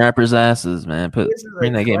beat some rappers' asses, man.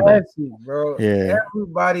 Bring that game back, bro. Yeah.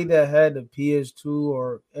 Everybody that had the PS2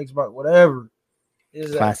 or Xbox, whatever,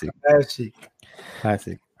 is classic.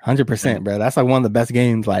 Classic. 100%, bro. That's like one of the best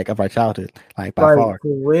games of our childhood, by far.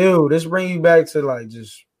 For real, this bring you back to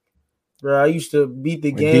bro. I used to beat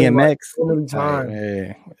the game DMX so many times.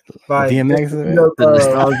 DMX,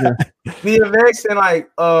 DMX, and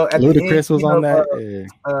at Ludacris was on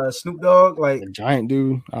that. Snoop Dogg, the giant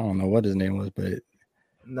dude. I don't know what his name was, but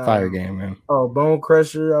fire game, man. Oh, Bone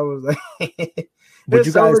Crusher. I was like, Would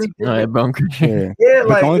you guys? Yeah. Like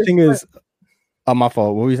the only thing is, my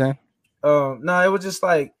fault. What were you saying? No, it was just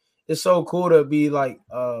like it's so cool to be like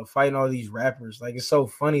fighting all these rappers. Like it's so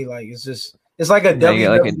funny. Like it's like a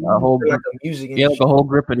a whole like a music. Yeah, like a whole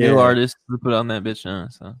group of new artists to put on that bitch on.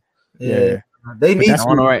 So they need.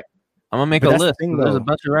 I'm gonna make a list. There's a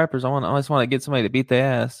bunch of rappers. I just want to get somebody to beat their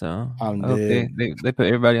ass. So I hope they put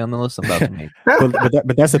everybody on the list I'm about to make.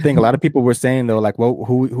 but that's the thing. A lot of people were saying though, like, well,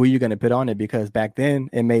 who are you gonna put on it? Because back then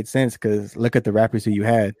it made sense. Because look at the rappers who you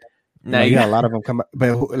had. Now you got a lot of them come, but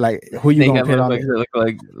who you gonna put on?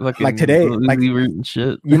 Like today, like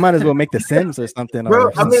shit. You might as well make the Sims or something,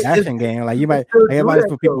 or some action game. Like you might put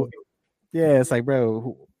people. Yeah, it's like,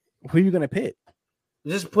 bro, who are you gonna pick?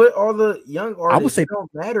 Just put all the young artists. I would say it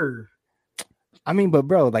don't matter. I mean, but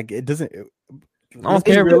bro, like it doesn't. I don't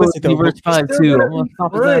care. I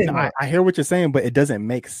hear what you're saying, but it doesn't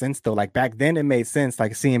make sense though. Like back then, it made sense.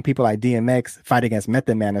 Like seeing people like DMX fight against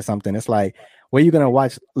Method Man or something. It's like, where you gonna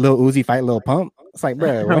watch Lil Uzi fight Lil Pump? It's like,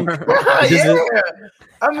 bro.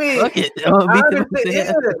 I mean, like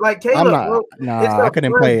Caleb, I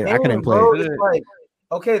couldn't play it. I couldn't play it. It's like,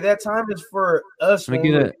 okay, that time is for us,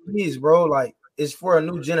 please, bro. Like. It's for a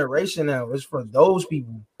new generation now. It's for those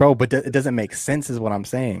people, bro. But it doesn't make sense, is what I'm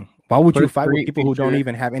saying. Why would you fight with people who don't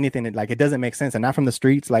even have anything? Like it doesn't make sense, and not from the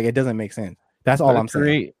streets. Like it doesn't make sense. That's all I'm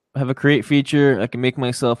saying. Have a create feature. I can make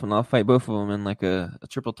myself, and I'll fight both of them in like a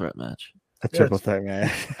triple threat match. A triple threat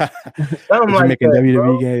match. Like making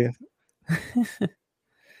WWE games.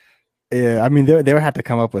 Yeah, I mean they would have to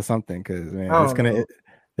come up with something because man,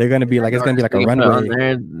 they're gonna be like a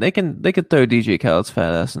runway. They could throw DJ Khaled's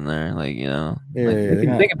fat ass in there, like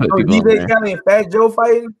they can put people DJ Khaled and Fat Joe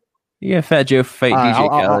fighting. Yeah, Fat Joe fight DJ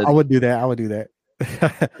Khaled. I would do that.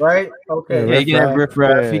 Right? Okay. Yeah, you can have Riff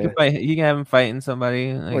Raff. You can have him fighting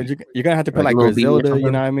somebody. Like, you're gonna have to put like Griselda. You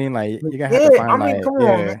know what I mean? Like you're gonna have to find come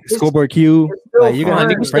on. Schoolboy Q. Like you're gonna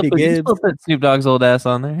have Freddie Gibbs. Still put Snoop Dogg's old ass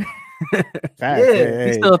on there.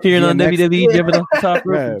 He's still appearing on WWE, jumping off the top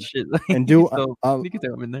rope and shit. And do you can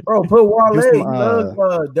throw him in there. Bro, put Wale.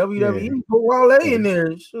 WWE. Put Wale in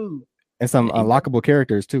there. Shoot. And some unlockable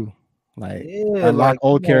characters too. Like unlock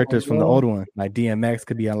old characters from the old one. Like DMX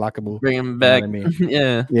could be unlockable. Bring him back. You know what I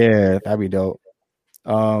mean? Yeah, that'd be dope.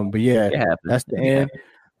 But yeah, that's the end.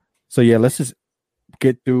 So yeah, let's just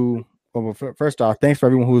get through. Well, first off, thanks for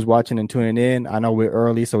everyone who's watching and tuning in. I know we're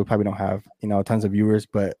early, so we probably don't have tons of viewers,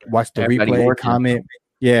 but watch the replay, comment,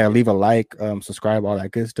 leave a like, subscribe, all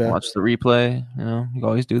that good stuff. Watch the replay. You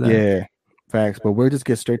always do that. Yeah, facts. But we'll just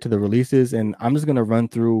get straight to the releases, and I'm just gonna run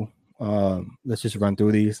through. Let's just run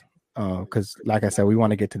through these, because like I said, we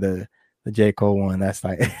want to get to the J. Cole one. That's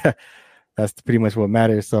like that's pretty much what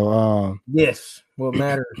matters. So yes, what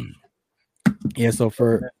matters. Yeah. So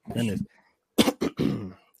for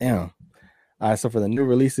damn. All right, so for the new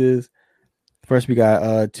releases, first we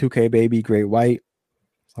got 2K Baby Great White.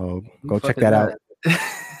 So go check that out.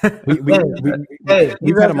 We've had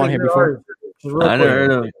him on here before. I never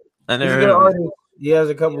heard of him. He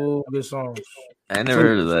has a couple good songs. I never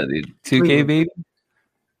heard of that, dude. 2K Baby?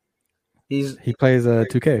 He plays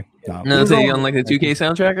 2K. No, so he on like a 2K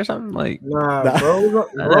soundtrack or something? Like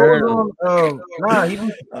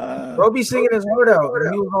bro be singing his heart out.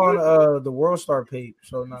 He was on the World Star page.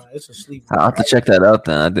 So it's a sleep. I'll have to check that out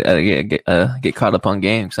then. I get caught up on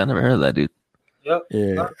games. I never heard of that, dude. Yep.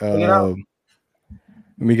 Yeah.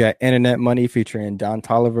 We got Internet Money featuring Don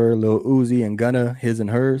Toliver, Lil Uzi, and Gunna, His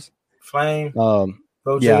and Hers. Flame.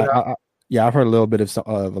 Yeah, I've heard a little bit of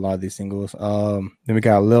a lot of these singles. Then we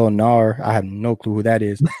got Lil Nar. I have no clue who that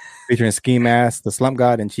is. Featuring Ski Mask, The Slump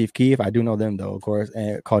God, and Chief Keef. I do know them though, of course.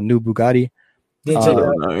 And called New Bugatti.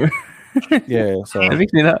 Yeah, so I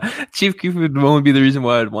think Chief Keef would only be the reason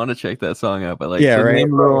why I'd want to check that song out. But like,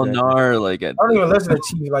 name Lil Nar, like I don't even listen to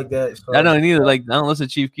Chief like that. So. I don't either. Like, I don't listen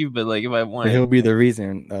to Chief Keef, but like, if I want, he'll be the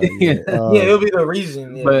reason. He'll be the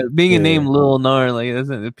reason. Yeah. But being a name Lil Nar, like, it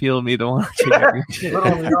doesn't appeal to me to want to check out your shit.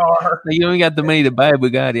 Lil Nar. Like, you only got the money to buy a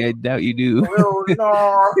Bugatti. I doubt you do. Lil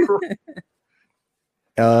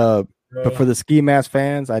Nar. But for the Ski Mask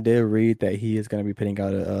fans, I did read that he is going to be putting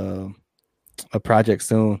out a project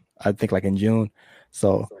soon. I think like in June.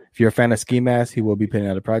 So if you're a fan of Ski Mask, he will be putting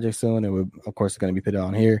out a project soon, and of course, it's going to be put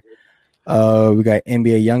on here. We got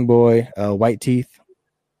NBA YoungBoy, White Teeth.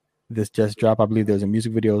 This just dropped. I believe there's a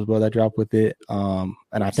music video as well that dropped with it. And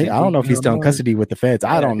I don't know if he's still in custody with the feds.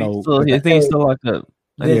 I don't know. I think he's still locked up.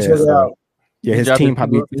 His team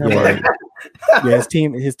probably. His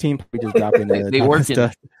team probably just dropping they working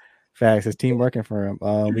stuff. Facts. His team working for him.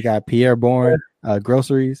 We got Pierre Bourne,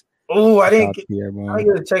 Groceries. Oh, I didn't get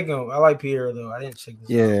to check him. I like Pierre though. I didn't check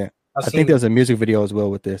this out. I think there's a music video as well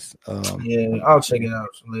with this. Yeah, I'll check it out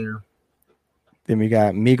later. Then we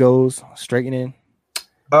got Migos Straightening.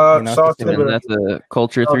 That's a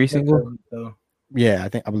Culture 3 single. Yeah,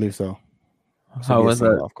 I believe so. How was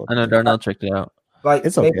that? I know Darnell checked it out. Like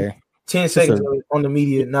it's okay. 10 seconds on the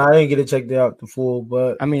media. Nah, I didn't get it checked out the full,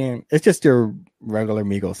 but I mean, it's just your regular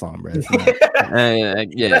Migos song, bro.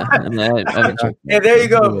 Yeah. And there you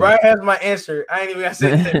go. Brian has my answer. I ain't even gonna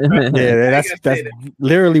say that. Yeah, that's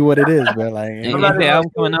literally what it is, bro. Like, is the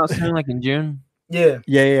album coming out soon, like in June?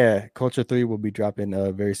 Yeah. Culture 3 will be dropping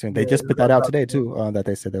very soon. They just put that out today too. That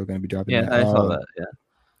they said they were going to be dropping. Yeah, I saw that. Yeah.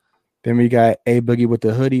 Then we got A Boogie with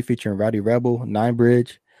the Hoodie featuring Rowdy Rebel, Nine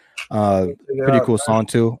Bridge. Pretty cool song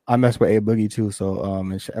too. I mess with A Boogie too, so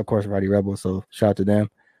and of course Rowdy Rebel. So shout out to them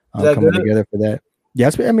coming together for that. Yeah,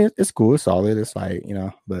 I mean it's cool, it's solid. It's like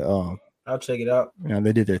but I'll check it out.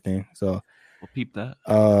 They did their thing. So we'll peep that.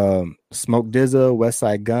 Smoke DZA,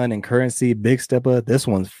 Westside Gun, and Currency, Big Stepper. This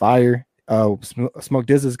one's fire. Smoke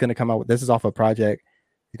DZA is gonna come out with this is off a project.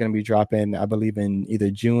 It's gonna be dropping, I believe, in either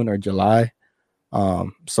June or July.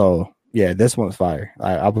 So yeah, this one's fire.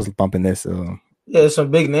 I was bumping this. Yeah, there's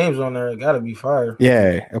some big names on there. It gotta be fire.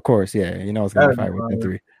 Yeah, of course. Yeah, it's gonna be fire with the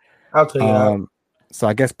 3. I'll tell you that. So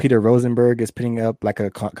I guess Peter Rosenberg is putting up like a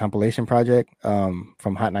compilation project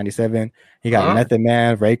from Hot 97. He got Method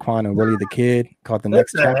Man, Raekwon, and Willie the Kid called The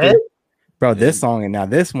Next Chapter. Bro, this song and now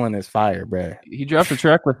this one is fire, bro. He dropped a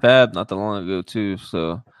track with Fab not that long ago too.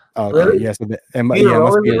 So really? Yeah, so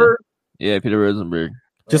Peter Rosenberg.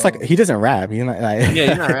 Just like he doesn't rap, he's not like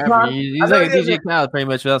he's not rapping. He's like a DJ Khaled pretty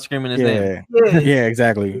much without screaming his name. Yeah,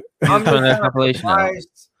 exactly. I'm surprised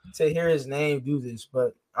to hear his name do this,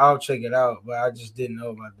 but I'll check it out. But I just didn't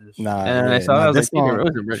know about this. I saw I was like, Peter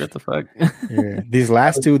Rosenberg, what the fuck? Yeah,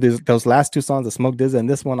 those last two songs of Smoke DZA and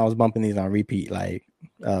this one, I was bumping these on repeat like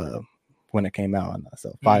when it came out.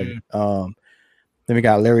 So fire. Then we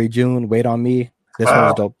got Larry June, Wait on Me. This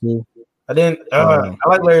one's dope too. I didn't. I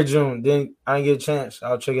like Larry June. I didn't get a chance.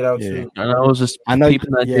 I'll check it out too. I was just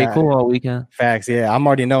peeping that J. Cole all weekend. Facts. Yeah, I'm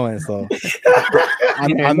already knowing. So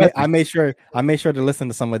I made sure to listen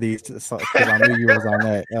to some of these because I knew you was on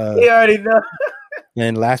that. You already know.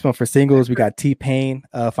 And last one for singles, we got T-Pain.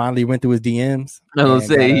 Finally went through his DMs. I was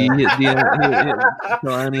gonna say he hit DM.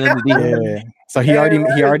 Yeah. So he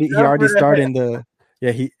already started the.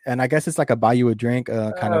 Yeah, I guess it's like a buy you a drink,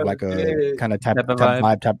 kind of like a kind of type of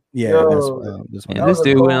vibe. Yeah, this one. This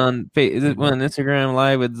dude went on Instagram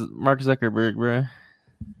Live with Mark Zuckerberg, bro.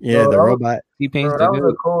 Yeah, the robot. T-Pain's that was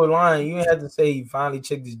a cold line. You didn't have to say he finally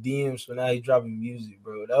checked his DMs, so now he's dropping music,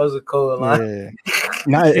 bro. That was a cold line. Yeah.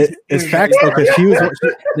 No, it's facts though, because she was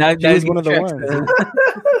one of the ones.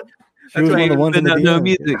 She was one of the ones in the DMs.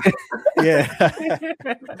 Music. Yeah.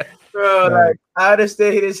 Bro, like I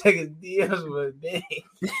understand he didn't check his DMs, but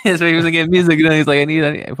dang. So he wasn't getting music, and then he's like,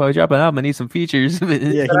 if I drop an album, I need some features. Yeah,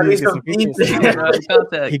 he needs some features.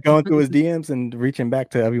 He going through his DMs and reaching back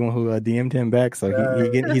to everyone who DM'd him back.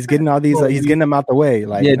 So he's getting all these, he's getting them out the way.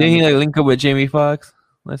 Like, didn't he like link up with Jamie Foxx?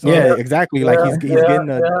 Yeah, exactly. Like he's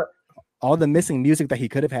getting all the missing music that he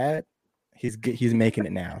could have had. He's making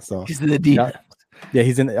it now. So he's in the DMs. Yeah,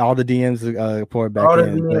 he's in all the DMs poured back all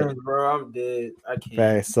in. The DMs, bro, I'm dead. I can't.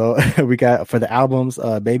 Okay, so we got for the albums,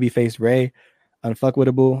 Babyface Ray,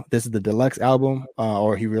 Unfuckwittable. This is the deluxe album,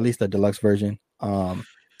 or he released a deluxe version. Heard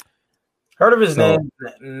of his name,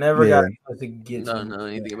 never got to get. No,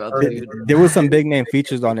 anything about that. There was some big name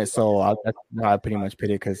features on it, so I pretty much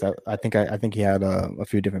put it because I think he had a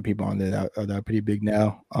few different people on there that are pretty big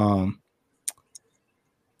now.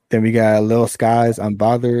 Then we got Lil Skies,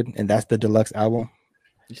 Unbothered, and that's the deluxe album.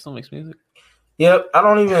 He still makes music. Yep, I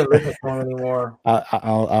don't even listen to him anymore. I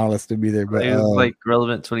don't listen to be there, but it was like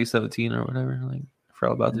Relevant 2017 or whatever. Like for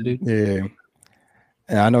all about the dude. Yeah,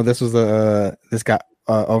 and I know this was this got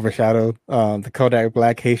overshadowed. The Kodak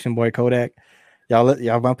Black, Haitian boy Kodak.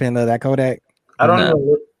 Y'all bump into that Kodak? I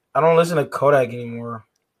don't listen to Kodak anymore.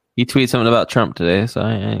 He tweeted something about Trump today, so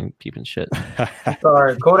I ain't keeping shit.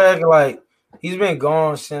 Sorry, Kodak like. He's been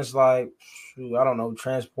gone since like I don't know,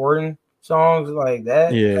 Transporting songs like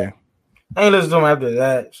that. Yeah, I ain't listened to him after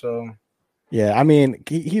that. So yeah, I mean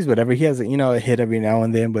he's whatever. He has a hit every now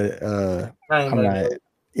and then, but I'm not.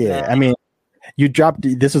 Yeah, I mean you dropped.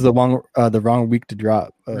 This is the wrong week to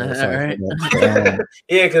drop. Right. Yeah,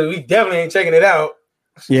 because we definitely ain't checking it out.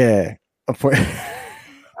 Yeah.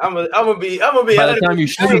 I'm gonna be. By the time you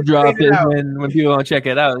should have dropped it, when people don't check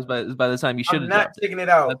it out, it's by the time you should have. I'm not checking it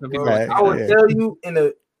out. I will tell you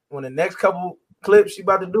when the next couple clips you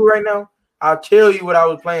about to do right now. I'll tell you what I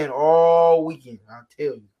was playing all weekend. I'll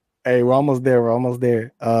tell you. Hey, we're almost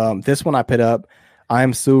there. This one I put up. I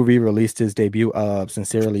Am Sue re-released his debut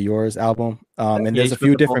Sincerely Yours album. And there's a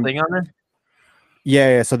few different thing on there?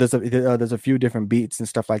 Yeah, so there's a few different beats and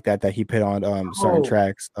stuff like that he put on certain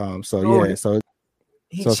tracks.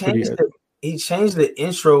 He changed the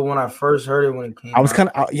intro when I first heard it when it came. I was kind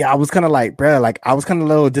of like, bro, like I was kind of a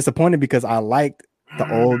little disappointed because I liked the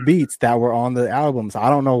old beats that were on the albums. I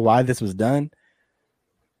don't know why this was done.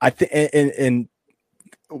 I think, and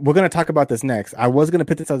we're gonna talk about this next. I was gonna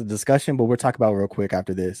put this as a discussion, but we'll talk about it real quick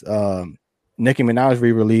after this. Nicki Minaj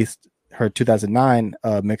re-released her 2009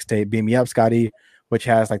 mixtape "Beam Me Up, Scotty," which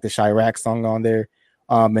has like the Chirac song on there,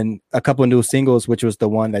 and a couple of new singles, which was the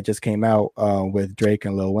one that just came out with Drake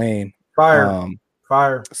and Lil Wayne.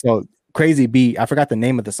 Fire. So crazy beat. I forgot the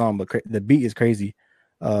name of the song, but the beat is crazy.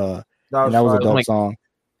 And that was a dope song.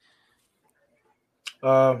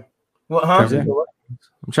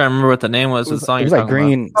 I'm trying to remember what the name was. The song it was like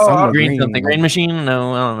Green. Green something. Green Machine?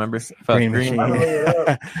 No, I don't remember. Green Machine.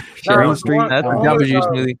 Green Street. That's a Jamba Juice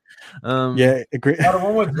movie. That's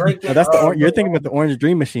the you're thinking about the Orange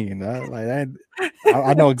Dream Machine. Like that.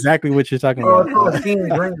 I know exactly what you're talking about. Seeing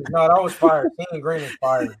Green. No, that was fire. Seeing Green is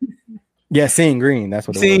fire. Yeah, Seeing Green. That's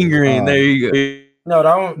what. Seeing Green. There you go. No,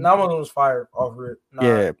 that one was fire off of it. Nah.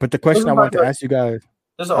 Yeah, but the question I wanted to ask you guys.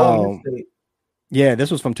 This is an old mistake. Yeah,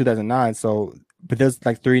 this was from 2009. So, but there's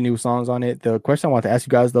like 3 new songs on it. The question I want to ask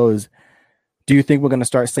you guys though is, do you think we're gonna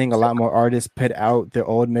start seeing a lot more artists put out their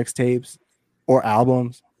old mixtapes or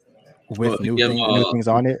albums with new things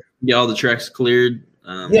on it? Yeah, all the tracks cleared.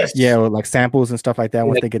 Yes. Yeah, with like samples and stuff like that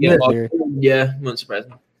once they get that cleared. Yeah, wouldn't surprise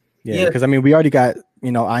me. Yeah, because I mean, we already got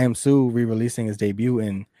I Am Sue re-releasing his debut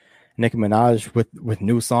and Nicki Minaj with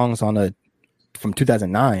new songs from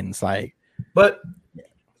 2009. It's like, but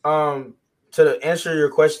to answer your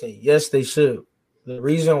question, yes, they should. The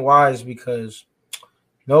reason why is because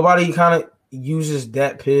nobody kind of uses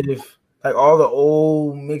DatPiff, like all the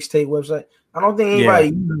old mixtape website. I don't think anybody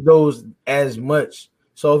uses those as much.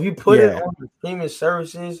 So if you put it on the streaming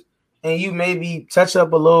services and you maybe touch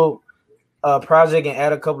up a little project and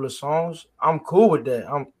add a couple of songs, I'm cool with that.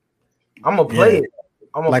 I'm gonna play it.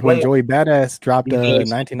 Like when Joey Badass dropped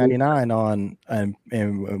 1999 on and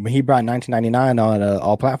when he brought 1999 on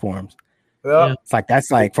all platforms. Yeah. It's like that's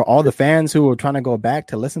like for all the fans who are trying to go back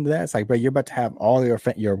to listen to that. It's like, bro, you're about to have all your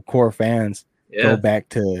core fans go back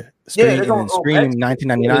to stream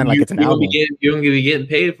 1999 like it's an album. You don't be getting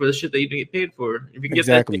paid for the shit that you don't get paid for. If you can get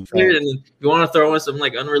that thing cleared, and if you want to throw in some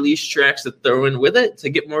like unreleased tracks to throw in with it to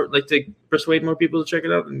get more, like to persuade more people to check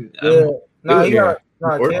it out. And, he got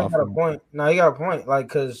a point. No, he got a point. Like,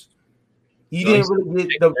 because you didn't really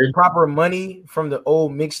get the proper money from the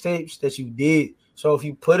old mixtapes that you did. So if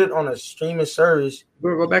you put it on a streaming service,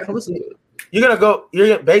 we'll go back and listen to it. You're gonna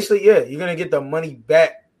get the money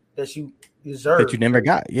back that you deserve. That you never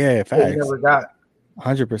got. Yeah, facts. You never got.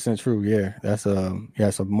 100% true. Yeah. That's so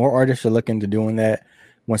more artists should look into doing that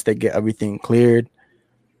once they get everything cleared.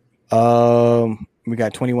 We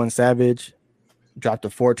got 21 Savage dropped a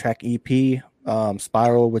 4-track EP,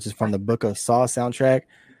 Spiral, which is from the Book of Saw soundtrack.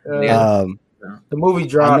 The movie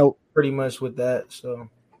dropped pretty much with that. So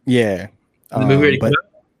yeah. The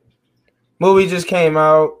movie just came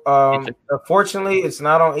out. Unfortunately, it's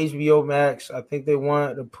not on HBO Max. I think they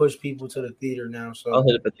want to push people to the theater now. So I'll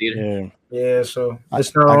hit up a theater. Yeah. So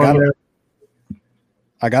it's not on there.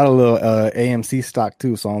 I got a little AMC stock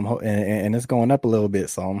too, so and it's going up a little bit.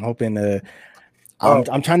 So I'm hoping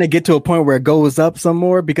I'm trying to get to a point where it goes up some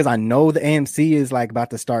more because I know the AMC is like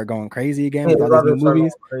about to start going crazy again with all these new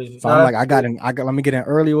movies. So I'm like, let me get in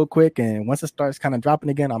early real quick, and once it starts kind of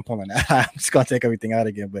dropping again, I'm pulling out. I'm just gonna take everything out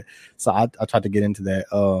again. But so I tried to get into that.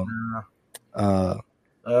 So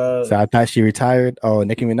I thought she retired. Oh,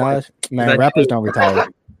 Nicki Minaj, man, rappers don't retire.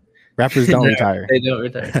 Rappers don't retire. They don't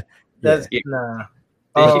retire. That's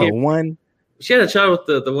one. She had a child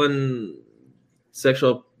with the one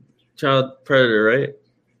sexual child predator, right?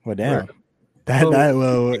 Well, damn. That's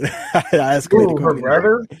cool. Her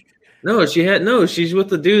brother? No, she's with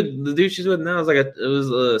the dude. The dude she's with now was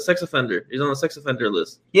a sex offender. He's on the sex offender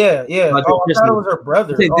list. Yeah. I thought it was her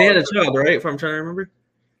brother. They had a child, right? If I'm trying to remember.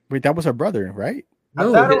 Wait, that was her brother, right?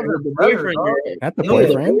 No, I thought it was the boyfriend. Not the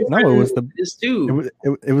boyfriend. No, it was this dude.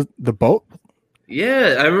 It was the boat.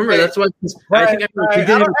 Yeah, I remember. That's why. I don't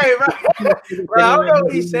know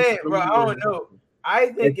what he's saying, bro. I don't know. I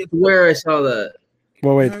think it's where I saw that.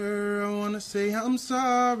 Well, wait. I want to say I'm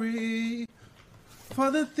sorry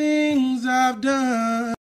for the things I've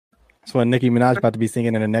done. That's what Nicki Minaj about to be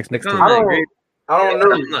singing in the next mixtape. I don't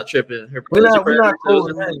know. I'm not tripping. We're not cool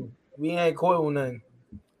with nothing. We ain't cool with nothing.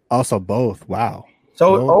 Also, both. Wow.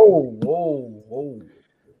 So, whoa,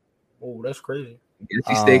 that's crazy. If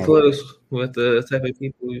you stay close with the type of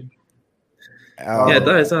people. Yeah, I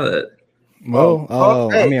thought I saw that. Well,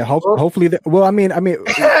 I mean, hopefully.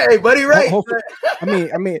 Hey, buddy, right?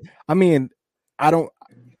 I mean, I don't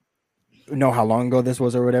know how long ago this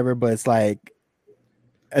was or whatever, but it's like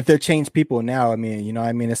if they're changed people now. I mean, you know,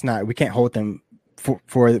 I mean, it's not. We can't hold them for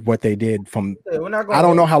what they did from. I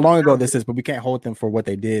don't know how long ago this is, but we can't hold them for what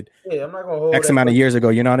they did. Yeah, I'm not gonna hold X amount of years ago.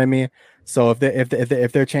 You know what I mean? So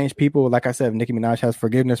if they're changed people, like I said, if Nicki Minaj has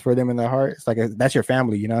forgiveness for them in their heart, it's like that's your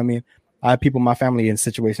family. You know what I mean? I have people in my family in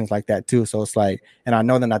situations like that too. So it's like, and I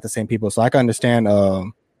know they're not the same people. So I can understand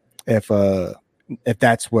if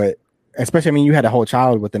that's what, especially, I mean, you had a whole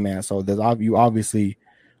child with the man. So you obviously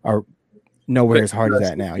know where his heart is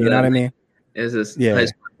at now. You know what I mean? It's just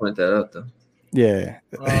nice to point that out though. Yeah.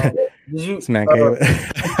 Did man I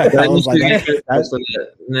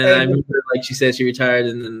remember like she said she retired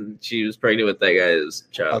and then she was pregnant with that guy's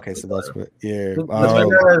child. Okay, so that's what. Yeah.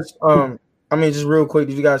 I mean, just real quick,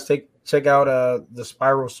 did you guys check out the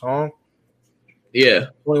Spiral song? Yeah.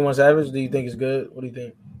 21 Savage. Do you think it's good? What do you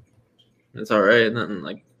think? It's all right. Nothing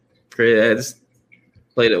like crazy. I just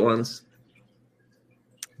played it once.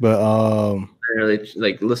 But I didn't really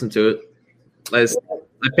like listen to it.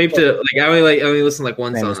 I paped it like I only listened like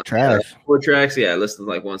one song. It's trash. 4 tracks. Yeah, I listened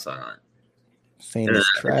to like one song on it. Saying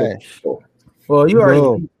it's trash. Well, you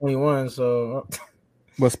already 21, so.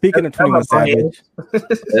 Well, speaking of 21 Savage,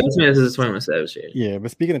 this man is 21 Savage. Yeah,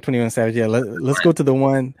 but speaking of 21 Savage, yeah, let's go to the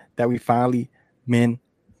one that we finally been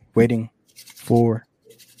waiting for.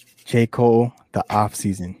 J. Cole, the off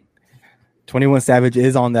season. 21 Savage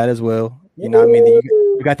is on that as well. You know what I mean?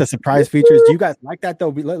 You got the surprise features. Do you guys like that though?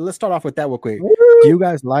 Let's start off with that real quick. Do you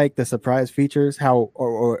guys like the surprise features? How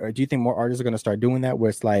or do you think more artists are going to start doing that,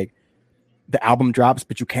 where it's like the album drops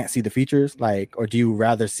but you can't see the features, like, or do you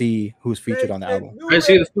rather see who's featured on the album? I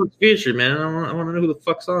see the fuck's featured, man. I want to know who the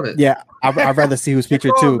fuck's on it. Yeah, I'd rather see who's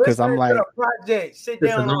featured too, because I'm like, project. Sit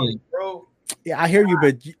down on it, bro. Yeah, I hear you,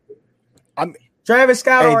 but I'm Travis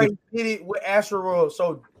Scott already did it with Astroworld,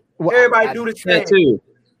 so everybody do the same too.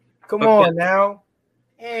 Come on now,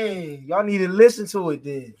 hey, y'all need to listen to it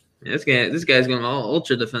then. Yeah, this guy's going all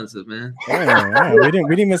ultra defensive, man. We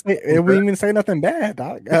didn't even say nothing bad.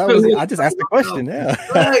 I just asked the question. Yeah,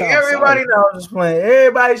 like everybody knows. I'm just playing.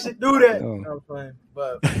 Everybody should do that. I'm playing,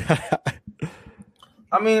 but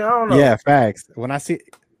I mean, I don't know. Yeah, facts. When I see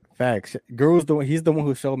facts, Guru's he's the one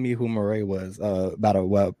who showed me who Murray was. About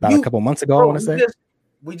a couple months ago. I want to say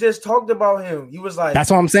we just talked about him. You was like,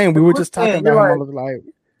 that's what I'm saying. We were just talking about him. Like,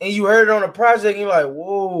 and you heard it on a project. And you're like,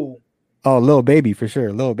 whoa. Oh, Lil Baby for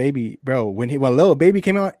sure. Lil Baby, bro. When Lil Baby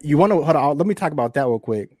came out, you want to hold on. Let me talk about that real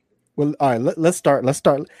quick. Well, all right. Let's start.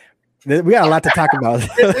 We got a lot to talk about.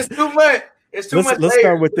 It's too much. It's too much. Let's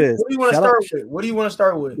start with this. What do you want to start with? What do you want to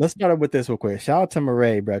start with? Let's start with this real quick. Shout out to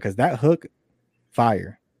Murray, bro, because that hook,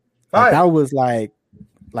 fire. Like, that was like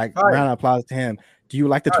round of applause to him. Do you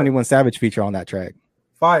like the 21 Savage feature on that track?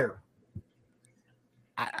 Fire.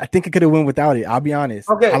 I think it could have went without it. I'll be honest.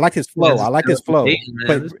 Okay. I like his flow.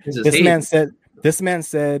 But this man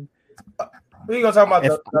said. Who you gonna talk about?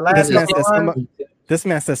 The last this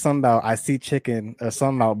man said something about I see chicken or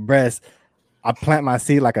something about breast. I plant my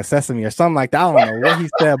seed like a sesame or something like that. I don't know what he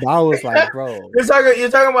said, but I was like, bro. You're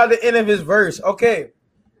talking about the end of his verse. Okay.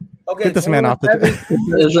 Get this man off the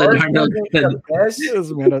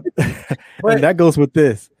and that goes with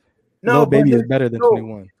this. No, Baby is better than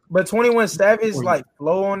 21. But 21 Savage like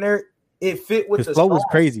flow on there, it fit with his flow was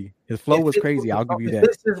crazy. His flow was crazy. I'll give you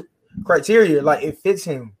that. His criteria, like it fits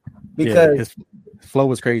him because his flow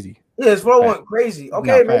was crazy. Yeah, his flow went crazy.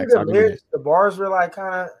 Okay, maybe the lyrics, the bars were like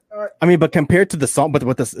kind of. I mean, but compared to the song, but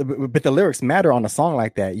the lyrics matter on a song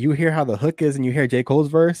like that. You hear how the hook is, and you hear J. Cole's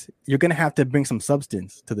verse. You're gonna have to bring some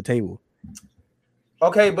substance to the table.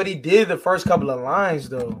 Okay, but he did the first couple of lines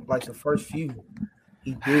though, like the first few.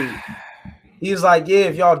 He did. He was like, yeah,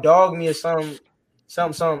 if y'all dog me or something,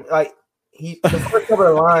 like the first couple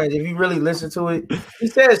of lines, if you really listen to it, he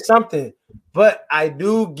said something. But I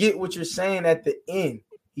do get what you're saying at the end.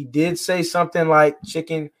 He did say something like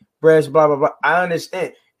chicken breast, blah, blah, blah. I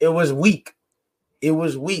understand. It was weak.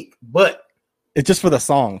 But it's just for the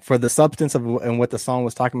song, for the substance of and what the song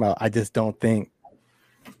was talking about. I just don't think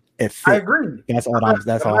it fit. I agree. That's all I'm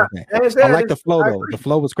saying. I like the flow though. The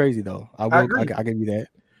flow was crazy though. I'll give you that.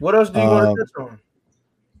 What else do you want to touch on?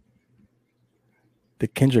 The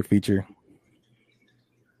Kendrick feature.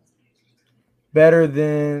 Better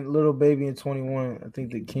than Little Baby and 21. I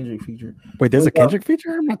think the Kendrick feature. Wait, there's a Kendrick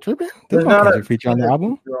feature? I'm not tripping. There's no Kendrick feature on the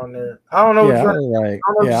album. On there. I don't know.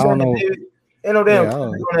 I don't know. Ain't no damn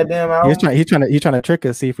on that damn album. He's trying to trick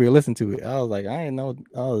us, see if we listen to it. I was like, I ain't know.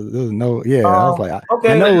 Oh, there was no. Yeah, I was like,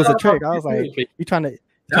 okay, I know it was a trick. I was like, you trying to.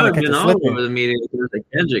 That would have been all over the media. There was a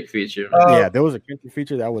Kendrick feature. Yeah, there was a Kendrick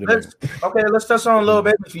feature. That would have been. Okay, let's touch on Lil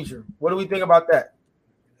Baby feature. What do we think about that?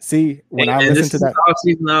 See, when I listen to that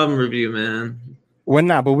off-season album review, man.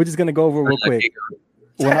 But we're just gonna go over real quick.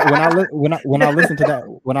 When I listen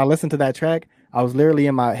to that track, I was literally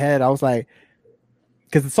in my head. I was like,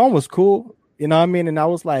 because the song was cool, you know what I mean, and I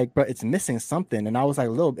was like, but it's missing something, and I was like,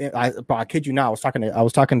 a little bit. I kid you not, I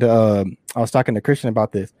was talking to Christian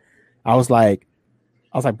about this. I was like,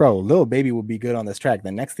 bro, Lil Baby would be good on this track.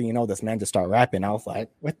 The next thing you know, this man just start rapping. I was like,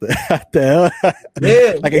 what the hell?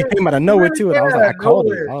 Yeah, like it came out of nowhere too. And I was like, I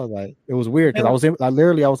called it. I was like, it was weird because I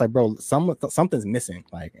was like, bro, something's missing.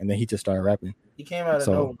 Like, and then he just started rapping. He came out of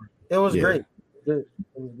nowhere. It was great. It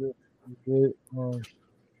was good.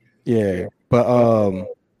 Yeah, but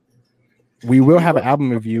we will have an album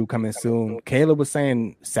review coming soon. Caleb was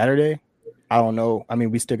saying Saturday. I don't know. I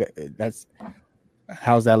mean, we still got that's.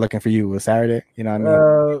 How's that looking for you? With Saturday, you know what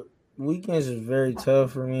I mean? Weekends is very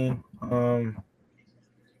tough for me.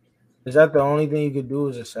 Is that the only thing you could do?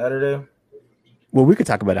 Is a Saturday? Well, we could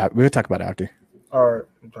talk about it. We'll talk about it after. All right,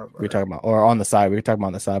 we're talking about or on the side. We're talking about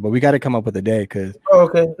on the side, but we got to come up with a day because. Oh,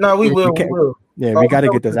 okay. No, we will. Yeah, we got to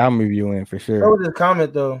get this album review in for sure. What was his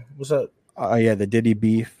comment though? What's up? Yeah, the Diddy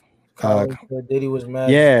beef. Diddy was mad.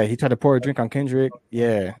 Yeah, he tried to pour a drink on Kendrick.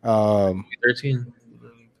 Yeah. 13.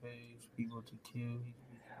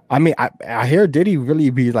 I mean, I hear Diddy really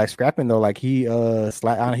be like scrapping though. Like he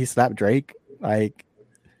slapped Drake. Like,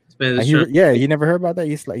 you never heard about that.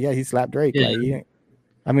 He slapped Drake. Yeah. Like,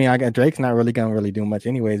 I mean, I got Drake's not really gonna do much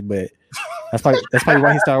anyways. But that's probably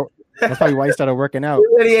why he started. That's probably why he started working out.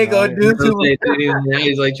 He ain't gonna do too much.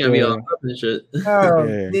 He's like trying to be all up and shit.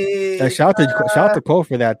 Yeah. Shout out to Cole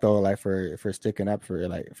for that though. Like for sticking up for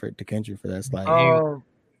Kendrick for that. Like.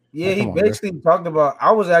 Yeah, he basically talked about.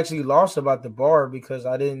 I was actually lost about the bar because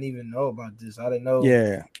I didn't even know about this. I didn't know.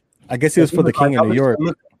 Yeah, I guess it was for the King of New York.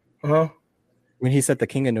 Huh? When he said the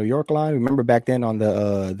King of New York line, remember back then on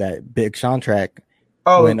the that Big Sean track.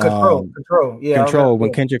 Oh, when, Control. Yeah, Control.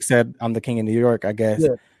 When Kendrick said, "I'm the King of New York," I guess.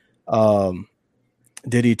 Yeah.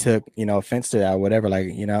 Diddy took offense to that, or whatever,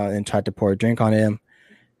 and tried to pour a drink on him,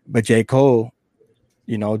 but J. Cole,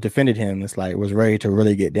 defended him. It's like was ready to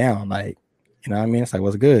really get down, like. You know what I mean? It's like,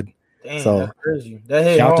 what's good? Damn, so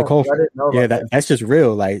shout out to Cole. That's just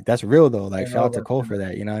real. Like, that's real though. Like, shout out to Cole for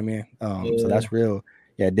that. You know what I mean? So that's real.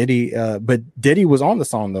 Yeah, Diddy. But Diddy was on the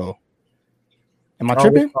song though. Am I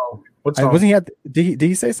tripping? What song? Wasn't he? Did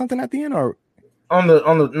he say something at the end or on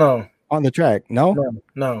the track? No.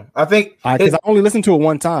 I think because I only listened to it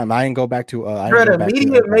one time. I didn't go back to. The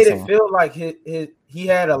media made it feel like he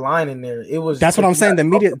had a line in there. It was. That's what I'm saying. The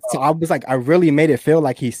media. So I was like, I really made it feel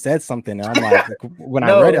like he said something. And I'm like, when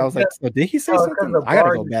I read it, I was like, so did he say something? I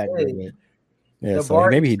gotta go back. Yeah, so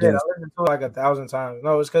maybe he did. I listened to it like 1,000 times.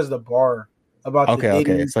 No, it's because the bar about.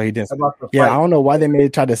 Okay. So he did. Yeah, I don't know why they made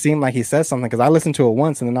it try to seem like he said something because I listened to it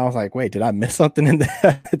once and then I was like, wait, did I miss something in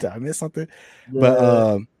there? Did I miss something?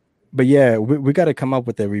 Yeah. But yeah, we got to come up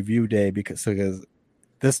with a review day because there's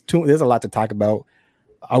a lot to talk about.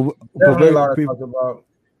 Definitely a lot to talk about.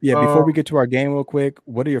 Yeah, before we get to our game real quick,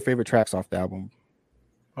 what are your favorite tracks off the album?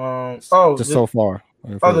 So far.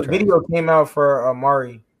 The video came out for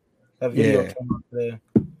Amari. That video came out today.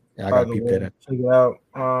 Yeah, I gotta peep that. Check it out.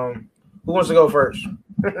 Who wants to go first?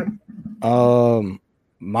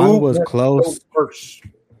 Mine was Close.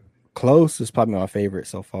 Close is probably my favorite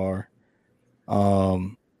so far.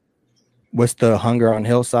 What's the Hunger on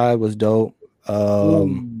Hillside was dope.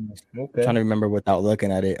 Trying to remember without looking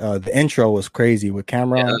at it. The intro was crazy with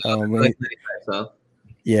Cameron. The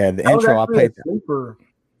intro I played.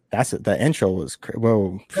 That's it. The intro was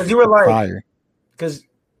because you were like fire. Because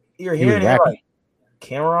you're hearing it like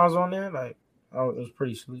Cameron's on there, like it was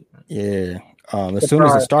pretty sweet. Yeah. As soon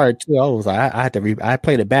as it started too, I was like, I had to I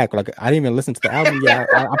played it back. Like I didn't even listen to the album yet.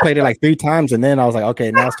 I played it like 3 times, and then I was like,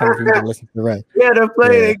 okay, now it's time for me to listen to the rest. Yeah, to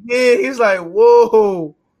play it again. He's like,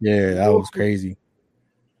 whoa. Yeah, that was crazy.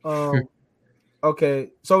 Okay,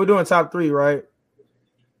 so we're doing top 3, right?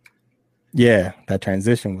 Yeah, that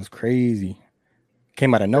transition was crazy.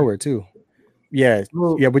 Came out of nowhere too. Yeah,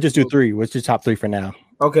 we just do 3. What's your top 3 for now?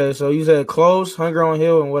 Okay, so you said Close, Hunger on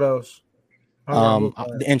Hill, and what else?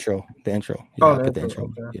 The intro. Yeah, the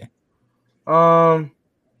intro. Okay. Yeah.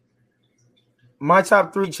 My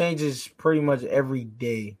top 3 changes pretty much every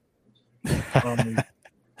day.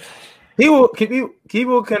 People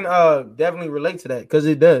can definitely relate to that because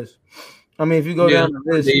it does. I mean, if you go down the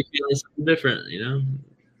list, you feel something different,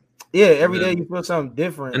 Yeah, every day you feel something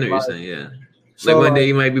different. I know what you're saying. Yeah. So, like one day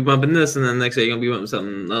you might be bumping this, and then the next day you're gonna be bumping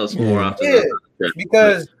something else more often. Yeah,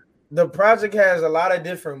 because the project has a lot of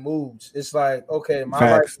different moods. It's like, okay, my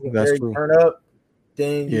life is very turn up.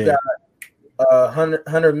 Then you got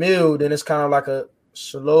 100 mil. Then it's kind of like a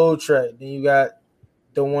slow track. Then you got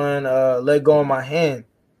the one let go of my hand.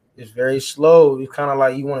 It's very slow. It's kind of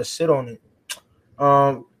like you want to sit on it.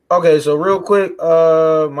 Okay, so real quick,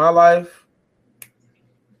 my life.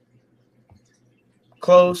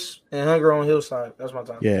 Close and Hunger on Hillside. That's my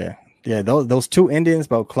time. Yeah. Those two endings,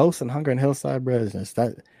 bro. Close and Hunger and Hillside, bro. Is just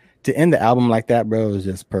that to end the album like that, bro, is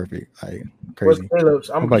just perfect. Like crazy. What's Caleb's?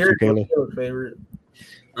 I'm curious. Caleb's favorite.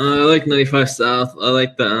 I like 95 South. I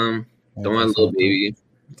like the one Little Baby.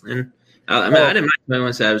 And I didn't mind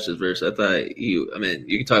 21 Savage's verse. I thought you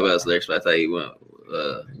can talk about his lyrics, but I thought he went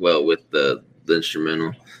well with the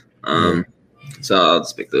instrumental. So I'll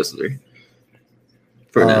just pick those three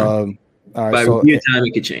for now. All right, by review time,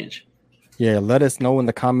 it could change. Yeah, let us know in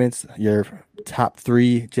the comments your top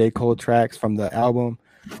 3 J. Cole tracks from the album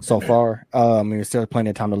so far. There's still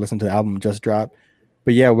plenty of time to listen to the album just dropped.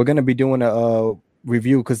 But yeah, we're gonna be doing a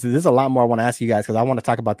review because there's a lot more I want to ask you guys because I want to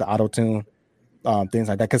talk about the auto-tune, things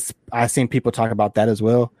like that. Because I've seen people talk about that as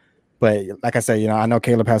well. But like I said, I know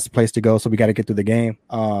Caleb has a place to go, so we got to get through the game.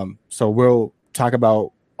 So we'll talk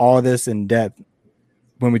about all this in depth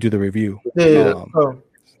when we do the review.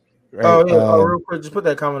 Right. Real quick, just put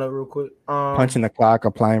that comment up real quick. Punching the clock,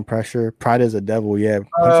 applying pressure. Pride is a devil. Yeah,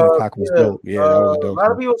 punching the clock was dope. Yeah, that was dope. A lot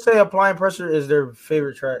of people say applying pressure is their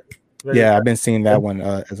favorite track. I've been seeing that one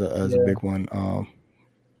as a big one.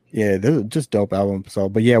 They're just dope album. So,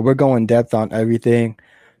 but yeah, we're going depth on everything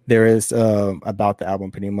there is about the album,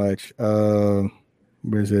 pretty much.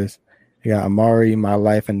 Where's this? You got Amari, My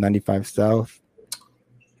Life, and 95 South.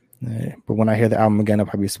 Yeah, but when I hear the album again, I'll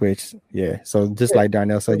probably switch. Yeah, so just like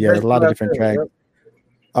Darnell said, there's a lot of different tracks.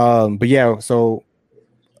 But yeah, so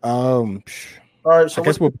all right, so I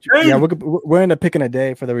guess we're in a pick in a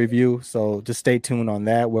day for the review, so just stay tuned on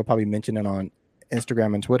that. We'll probably mention it on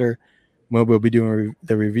Instagram and Twitter when we'll be doing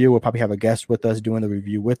the review. We'll probably have a guest with us doing the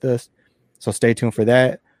review with us, so stay tuned for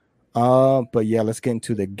that. But yeah, let's get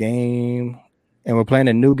into the game, and we're playing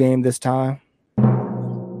a new game this time.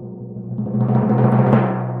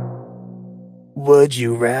 Would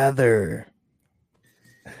you rather?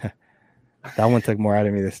 That one took more out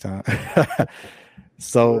of me this time.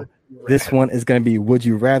 So this one is going to be Would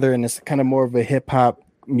You Rather, and it's kind of more of a hip hop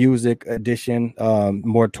music edition,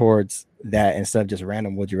 more towards that instead of just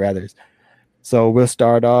random Would You Rathers. So we'll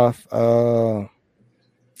start off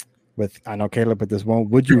with, I know Caleb put this one.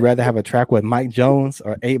 Would you rather have a track with Mike Jones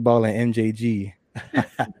or 8 Ball and MJG?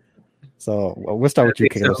 So we'll start with you,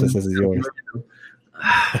 Caleb, since this is yours.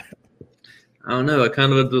 I don't know. I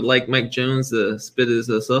kind of would like Mike Jones to spit his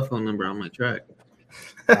cell phone number on my track.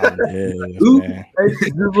 Man.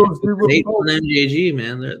 8 Ball and MJG,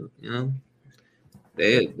 man.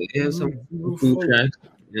 They have some cool tracks,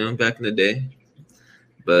 back in the day.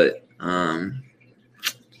 But I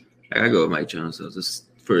gotta go with Mike Jones though, just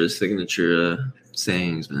for his signature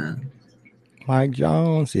sayings, man. Mike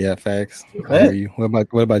Jones, yeah, facts. How are you? What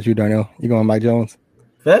about you, Darnell? You going Mike Jones?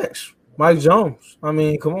 Facts. Mike Jones. I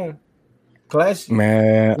mean, come on. Classic.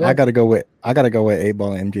 Man, yeah. I gotta go with 8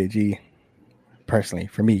 Ball and MJG. Personally,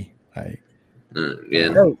 for me, like I like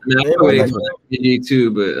MJG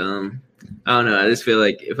too, but I don't know. I just feel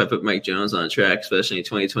like if I put Mike Jones on a track, especially in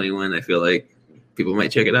 2021, I feel like people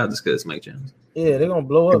might check it out just because it's Mike Jones. Yeah, they're gonna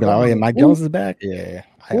blow up. Oh yeah, Mike Jones is back. Yeah,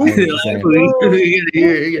 they're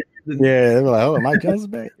like, oh, Mike Jones is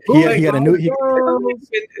back. He got a new. He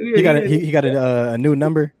got a new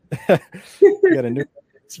number. He got a new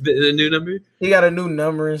number. He got a new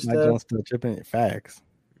number and stuff. Mike Jones still tripping. Facts.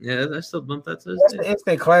 Yeah, I still bump that. That's an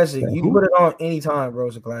instant classic. You can put it on anytime, bro.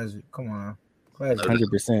 It's a classic. Come on, classic.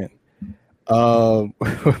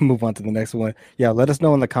 100%. Move on to the next one. Yeah, let us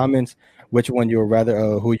know in the comments which one you would rather,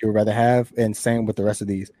 who you would rather have, and same with the rest of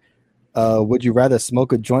these. Would you rather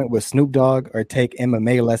smoke a joint with Snoop Dogg or take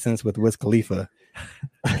MMA lessons with Wiz Khalifa?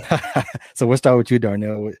 So we'll start with you,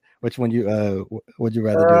 Darnell. Which one would you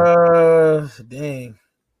rather do? Dang,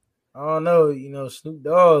 I don't know. Snoop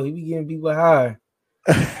Dogg, he be getting people high.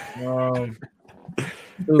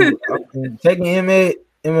 Taking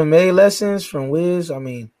MMA lessons from Wiz. I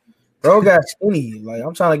mean, bro got skinny. Like,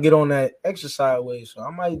 I'm trying to get on that exercise way, so I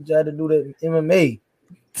might try to do that MMA.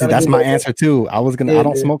 See, that's my answer too. I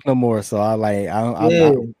don't smoke no more, so I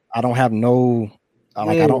don't have no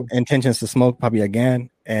I don't intentions to smoke probably again.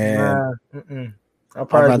 And I'd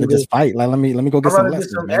rather just fight. Like let me go get some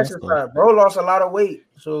lessons, man. Exercise. Bro lost a lot of weight,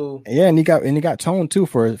 so yeah, and he got toned too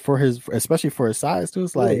for his, especially for his size too.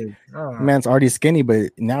 It's like man's already skinny,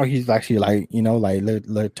 but now he's actually like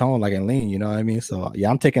like toned, like and lean. You know what I mean? So yeah,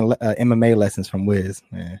 I'm taking MMA lessons from Wiz,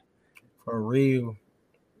 man. For real.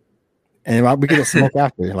 And we could just smoke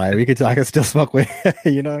after. Like I can still smoke with,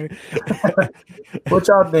 you know. What I mean? What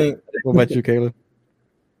y'all think? What about you, Caleb?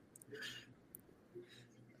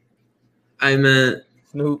 I meant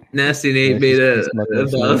Snoop. Nasty Nate made a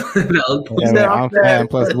I'm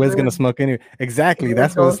plus Wiz gonna smoke anyway. Exactly.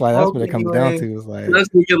 That's what it's like. That's what it comes down to. It's like I was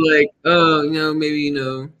thinking like, oh, maybe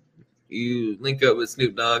you link up with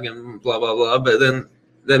Snoop Dogg and blah blah blah, but then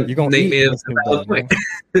you're gonna Nate made a valid point.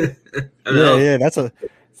 Yeah, that's a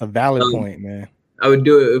valid point, man. I would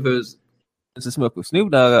do it if it was to smoke with Snoop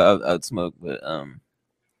Dogg. I'd smoke, but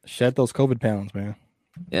shed those COVID pounds, man.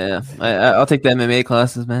 Yeah, I'll take the MMA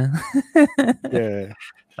classes, man. Yeah,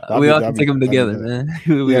 we all can take them together, man.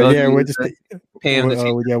 We're just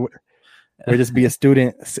we'll just be a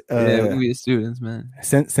student. We'll be students, man.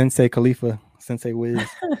 Sensei Khalifa, Sensei Wiz.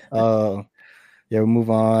 We'll move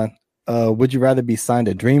on. Would you rather be signed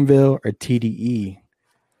to Dreamville or TDE?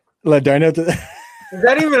 Like, do I know? Is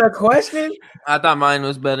that even a question? I thought mine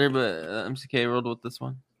was better, but MCK rolled with this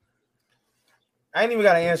one. I ain't even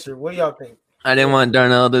got an answer. What do y'all think? I didn't want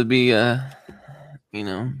Darnell to be,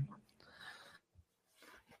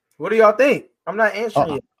 What do y'all think? I'm not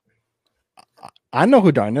answering you. I know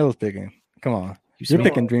who Darnell's picking. Come on. You're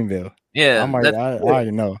picking Dreamville. Yeah. I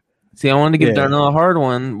already know. See, I wanted to give Darnell a hard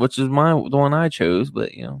one, which is the one I chose,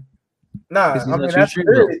 but, Nah, I mean, that's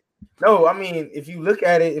good. No, I mean, if you look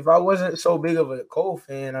at it, if I wasn't so big of a Cole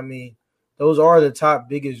fan, I mean, those are the top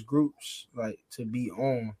biggest groups, like, to be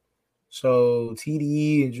on. So,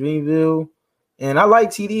 TDE and Dreamville. And I like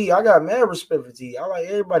TDE. I got mad respect for TDE. I like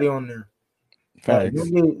everybody on there. Like,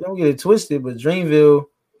 don't get it twisted, but Dreamville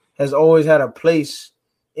has always had a place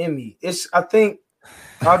in me. I think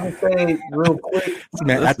I'll just say real quick.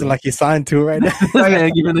 Man, acting like you signed to it right now.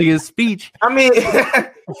 Like, giving a speech. I mean,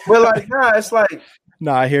 but like, nah, it's like.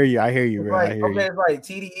 No, I hear you. Bro. Like, it's like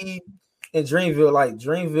TDE and Dreamville. Like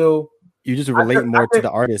Dreamville. You just relate more to the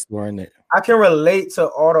artist, more in it. I can relate to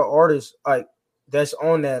all the artists like that's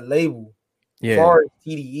on that label. Yeah. As far as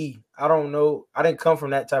TDE, I don't know. I didn't come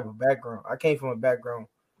from that type of background. I came from a background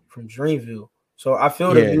from Dreamville. So I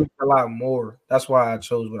feel the music a lot more. That's why I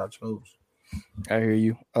chose what I chose. I hear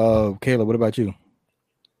you. Caleb, what about you?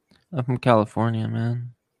 I'm from California,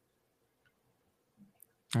 man.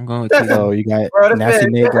 I'm going with TDE. Oh, you got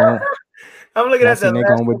Nasty Nate going. I'm looking at that. Nate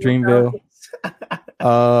going with Dreamville.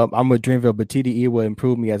 I'm with Dreamville, but TDE would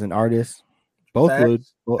improve me as an artist. Both would.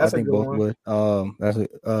 I think both would. That's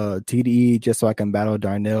TDE just so I can battle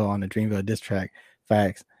Darnell on the Dreamville diss track.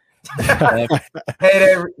 Facts. Hey,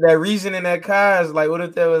 that reason in that car is like, what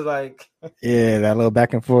if that was like? Yeah, that little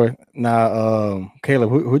back and forth. Nah,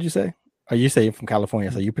 Caleb, who'd you say? Oh, you say you're from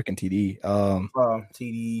California, so you're picking TDE.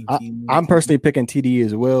 TDE. I'm personally picking TDE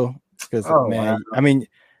as well because man, wow. I mean,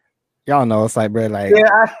 y'all know it's like, bro, like.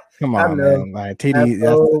 Yeah, come on, man. Like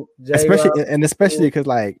TDE, especially because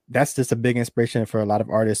like that's just a big inspiration for a lot of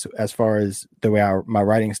artists as far as the way my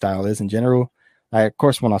writing style is in general. Like, of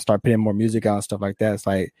course, when I start putting more music out and stuff like that, it's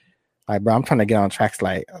like, bro, I'm trying to get on tracks.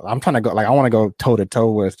 Like, I'm trying to go, like, I want to go toe to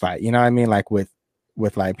toe with, like, you know what I mean? Like with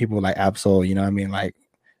like people like Absol, you know what I mean? Like,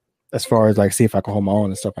 as far as like, see if I can hold my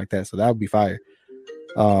own and stuff like that. So that would be fire.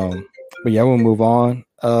 But yeah, we'll move on.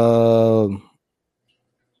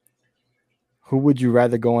 Who would you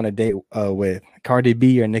rather go on a date with, Cardi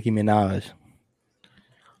B or Nicki Minaj?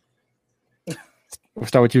 We'll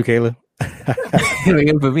start with you, Caleb. You're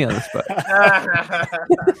gonna put me on the spot.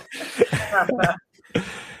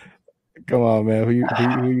 Come on, man. Who you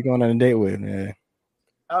going on a date with, man?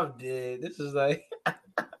 I'm dead. This is like.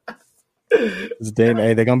 Hey,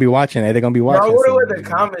 they're gonna be watching. Bro, what are the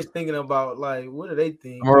comments thinking about? Like, what do they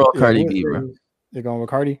think? I'm a real Cardi B, bro. You're going with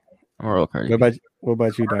Cardi? I'm a real Cardi. What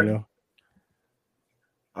about you, Daniel?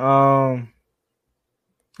 I'm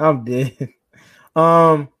dead.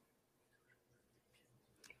 I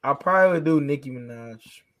probably would do Nicki Minaj.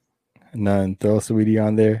 None. Throw Sweetie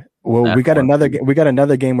on there. Well, we got another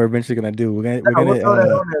game we're eventually gonna do. We'll throw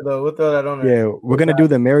that on there though. We'll throw that on there. Yeah, we're gonna do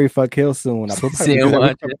the Marry Fuck Kill soon. We can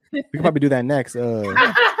probably do that next. That's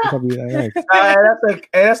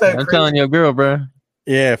I'm telling your girl, bro.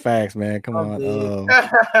 Yeah, facts, man. Come on.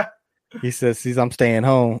 He says, I'm staying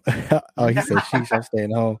home. Oh, he said, sheesh, I'm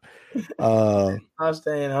staying home. I'm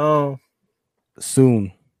staying home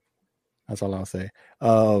soon. That's all I'll say.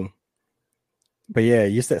 But yeah,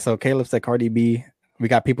 you said so. Caleb said Cardi B. We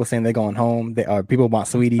got people saying they're going home. People want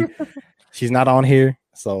Sweetie. She's not on here,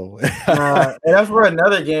 so and that's for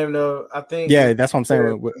another game though. I think. Yeah, that's what I'm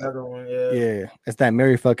saying. Another one, yeah. It's that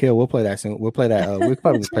Mary Fuck Kill. We'll play that soon. We'll play that. We'll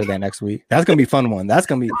probably just play that next week. That's gonna be a fun one. That's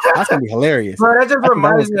gonna be hilarious. Bro, that just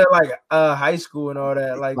reminds me of like high school and all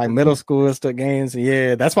that, like middle school stuff games.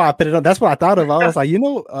 Yeah, that's why I put it up. That's what I thought of. I was like,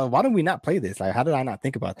 why don't we not play this? Like, how did I not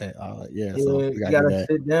think about that? So you gotta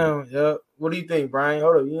sit down. Yep. What do you think, Brian?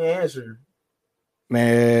 Hold up, you didn't answer.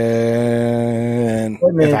 Man,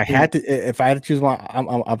 if I had to choose one,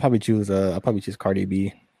 I'll probably choose Cardi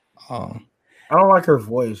B. I don't like her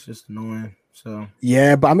voice; it's annoying. So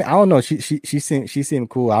yeah, but I mean, I don't know. She seemed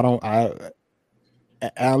cool. At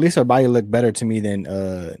least her body looked better to me than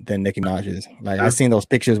Nicki Minaj's. Like I seen those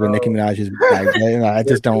pictures with Nicki Minaj's. Like I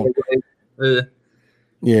just don't.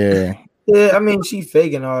 Yeah. Yeah, I mean she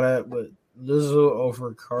faking all that, but Lizzo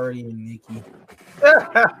over Cardi and Nicki.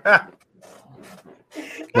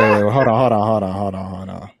 Wait, hold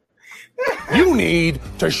on. You need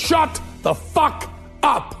to shut the fuck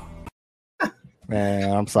up. Man,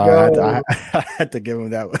 I'm sorry. I had to give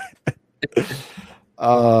him that one.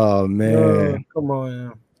 Oh man. Come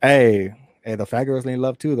on. Hey, the fat girls need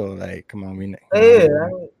love too though. Like, come on, man.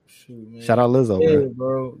 Shoot, shout out Lizzo,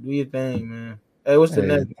 bro. Do your thing, man. Hey, what's the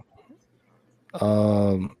next?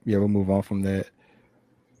 Yeah, we'll move on from that.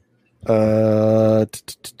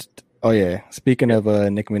 Oh yeah. Speaking of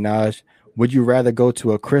Nicki Minaj, would you rather go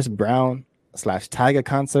to a Chris Brown / Tyga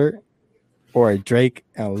concert or a Drake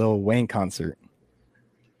and Lil Wayne concert?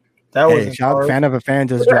 That was fan of a fan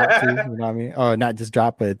just dropped too. You know what I mean? Oh, not just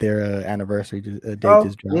dropped, but their anniversary date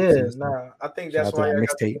just dropped. Yeah, I think that's why I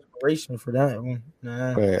got the inspiration for that one.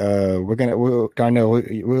 Nah. But we're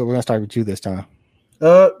gonna start with you this time.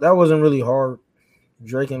 That wasn't really hard.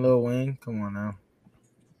 Drake and Lil Wayne. Come on now.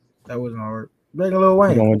 That wasn't hard. Drake and Lil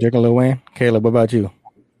Wayne. Going with Drake and Lil Wayne. Caleb, what about you?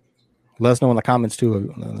 Let us know in the comments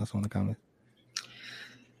too. Let us know in the comments.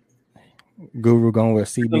 Guru going with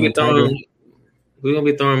CB. We're gonna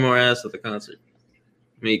be throwing more ass at the concert.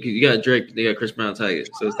 I mean, you got Drake, you got Chris Brown, Tyga.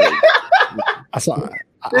 So it's like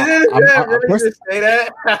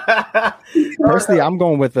personally, I'm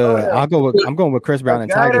going with I'm going with Chris Brown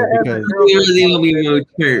and Tyga because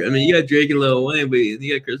I mean, you got Drake and Lil Wayne, but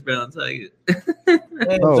you got Chris Brown and Tyga.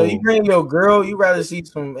 So you bring your girl, you rather see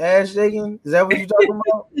some ass shaking? Is that what you're talking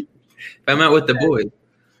about? If I'm out with the boys.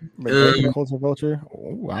 Culture vulture.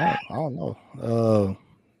 Oh, I don't know.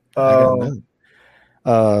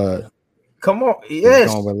 Come on,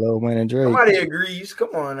 yes. Going with Lil Wayne and Drake. Somebody agrees.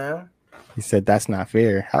 Come on now. He said that's not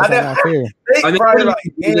fair. How's that not fair? I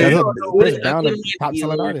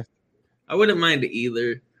wouldn't mind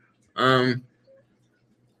either.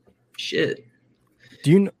 Shit.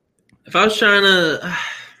 Do you know? If I was trying to,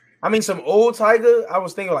 I mean, some old Tyga. I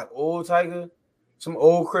was thinking like old Tyga, some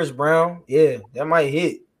old Chris Brown. Yeah, that might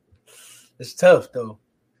hit. It's tough though.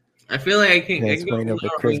 I feel like I can't. Yeah, I can go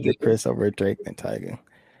with Chris over Drake and Tyga.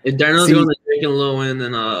 If Darnell's going to Drake and Lil Wayne,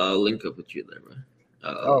 then I'll link up with you there, bro.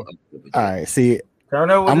 All right, see, I'm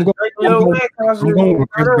going with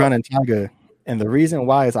Chris Brown and Tyga, and the reason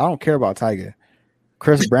why is I don't care about Tyga.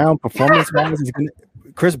 Chris Brown performance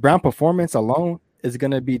alone is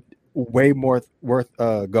gonna be way more worth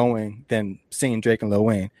going than seeing Drake and Lil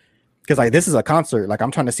Wayne, because like this is a concert. Like I'm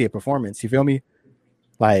trying to see a performance. You feel me?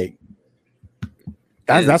 Like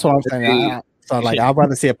that's what I'm saying. So like I'd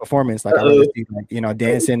rather see a performance. Like I'd rather see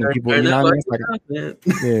dancing and people. You know what I mean? Like,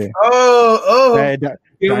 yeah. Oh. Hey,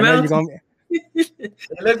 you're gonna... It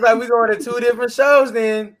looks like we're going to two different shows.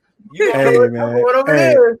 Then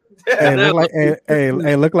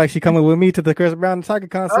look like she coming with me to the Chris Brown and Tyga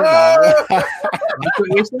concert.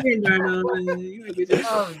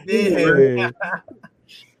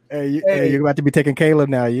 You're about to be taking Caleb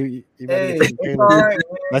now. You Caleb. Right,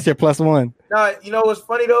 that's your +1. No, you know what's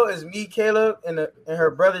funny though is me, Caleb, and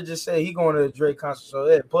her brother just said he going to the Drake concert.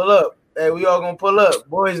 So pull up. Hey, we all gonna pull up.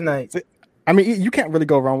 Boys' night. I mean, you can't really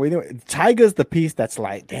go wrong with it. Tyga's the piece that's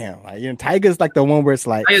like, damn, like Tyga's like the one where it's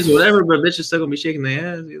like, Tyga's whatever, but bitches still gonna be shaking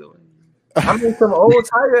their ass either way. I mean, some old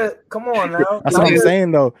Tyga. Come on now. That's what I'm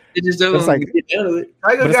saying though. It's like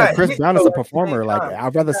Chris Brown is a performer. Like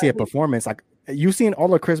I'd rather see a performance. Like you've seen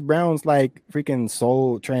all of Chris Brown's like freaking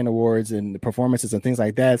Soul Train Awards and performances and things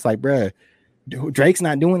like that. It's like, bruh, Drake's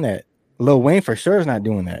not doing that. Lil Wayne for sure is not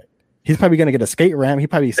doing that. He's probably gonna get a skate ramp. He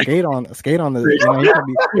probably skate on the.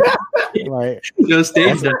 Like, no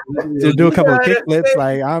stage dive. To do a couple of kick flips.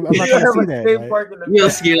 Like, I'm not trying to see that. Like, you'll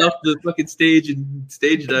skate off the fucking stage and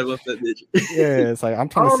stage dive off that bitch. Yeah, it's like I'm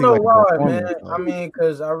trying to see. I don't like, know why, man. I mean,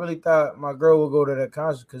 because I really thought my girl would go to that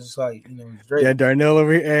concert because it's like, you know, Drake. Yeah, Darnell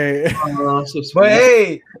over here. Hey. But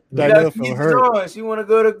hey, Darnell feel hurt. She want to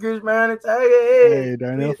go to Chris Brown and Tiger. Hey,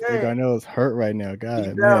 Darnell is hurt right now.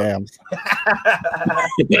 God, man.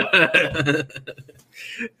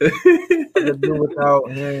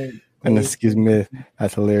 And excuse me,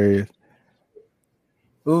 that's hilarious.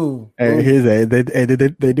 Ooh, hey, here's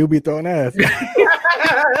they do be throwing ass.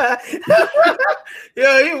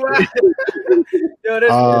 Yo, you right. Yo,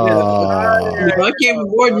 this I came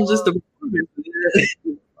more than just a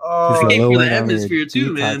I came for the atmosphere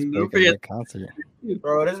too, man. Don't forget concert.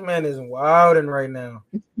 Bro, this man is wilding right now.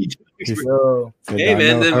 Yo. Hey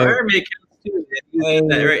man, the environment counts too, man.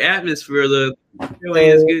 That right atmosphere, the feeling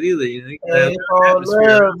is good either. You know,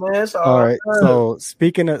 all right. So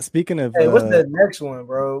speaking of hey, what's the next one,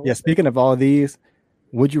 bro? Yeah, speaking of all these,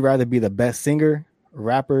 would you rather be the best singer,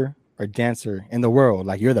 rapper, or dancer in the world?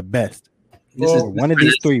 Like, you're the best. This is one of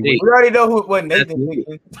these three. We already know what Nathan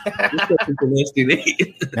thinking. Nasty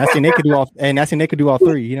Nate. Nasty Nate could do all. And Nasty Nate could do all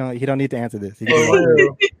three. He don't need to answer this. He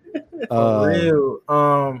can For real.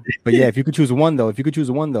 But yeah, if you could choose one though,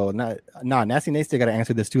 Nasty Nate still got to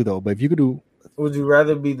answer this too though. But if you could do, would you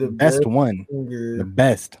rather be the best one, the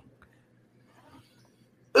best?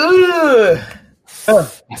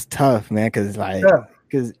 That's tough, man. Because it's like,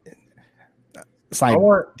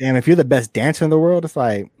 damn, if you're the best dancer in the world, it's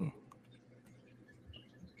like,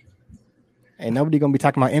 ain't nobody gonna be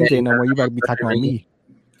talking about MJ no more. You better be talking about me.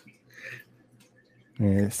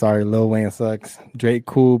 Yeah, sorry, Lil Wayne sucks. Drake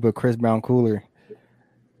cool, but Chris Brown cooler.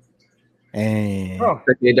 And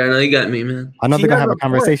okay, Darnell, you got me, man. I know they're gonna have a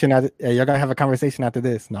conversation after. Yeah, y'all gonna have a conversation after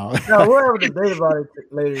this. No, we'll have a debate about it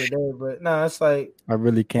later today. But no, it's like I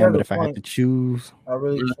really can. But if I had to choose, I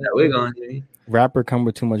really can't. We're going. Rapper come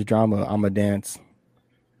with too much drama. I'ma dance.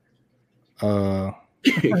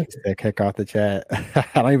 Kick off the chat.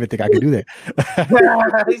 I don't even think I can do that.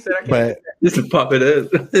 But this is pop it up.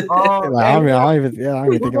 I don't even think I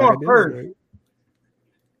can do it.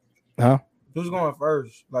 Huh? Who's going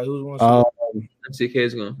first? Like, who's going MCK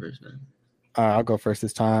is going first, man. I'll go first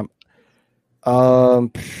this time.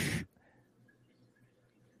 Part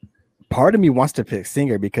of me wants to pick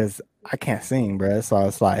singer because I can't sing, bro. So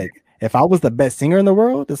it's like, if I was the best singer in the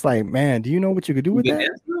world, it's like, man, do you know what you could do with that?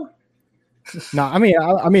 No, I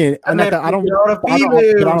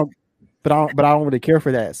don't really care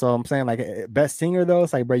for that. So I'm saying, like, best singer though,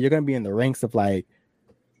 it's like, bro, you're gonna be in the ranks of, like,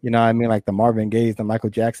 you know what I mean, like the Marvin Gaye's, the Michael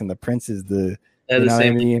Jackson, the Princes, you know what I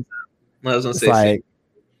mean? I was gonna say like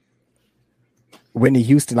Whitney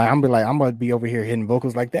Houston. Like, I'm gonna be over here hitting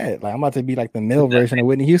vocals like that. Like, I'm about to be like the male version of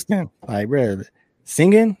Whitney Houston. Like, bro,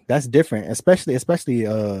 singing, that's different. Especially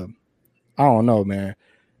I don't know, man.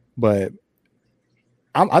 But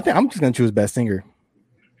I think I'm just gonna choose best singer.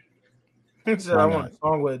 So I want a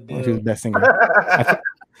song with choose best singer.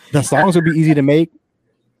 The songs would be easy to make.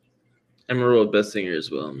 I'm a real best singer as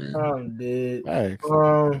well, man. I'm dead. Thanks.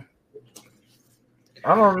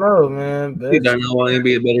 I don't know, man. You don't know why to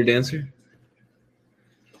be a better dancer?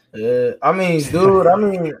 Yeah, I mean, dude.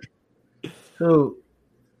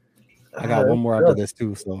 I got one more after this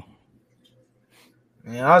too, so.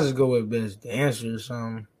 Man, I'll just go with best dancer or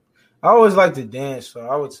something. I always like to dance, so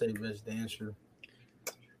I would say best dancer.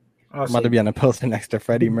 I'm about to be on a poster next to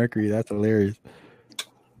Freddie Mercury. That's hilarious.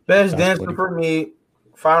 Best dancer for me.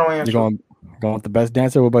 Final answer. You going with the best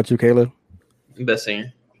dancer? What about you, Caleb? Best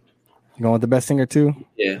singer. You going with the best singer too?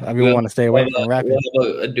 Yeah. Everyone want to stay away from rapping.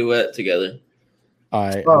 We'll have a duet together. All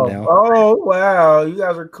right. Oh, wow. You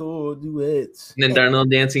guys are cool. Duets. And then Darnell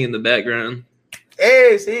dancing in the background.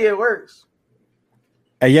 Hey, see, it works.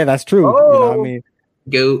 Hey, yeah, that's true. You know what I mean?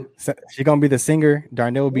 Go. So she's gonna be the singer.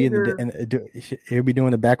 Darnell will be he'll be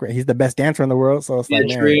doing the background. He's the best dancer in the world, so it's like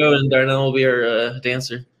trio, and Darnell will be our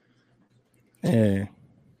dancer. Yeah.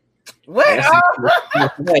 Wait.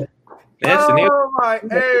 That's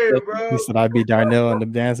hey, bro. He said I'd be Darnell in the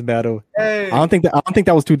dance battle. Hey. I don't think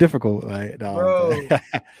that was too difficult. Like, no, bro.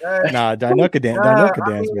 Nah, Darnell could dance. Darnell could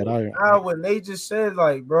dance, but what Nate just said,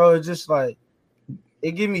 like, bro, it's just like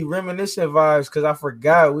it give me reminiscent vibes because I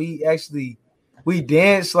forgot we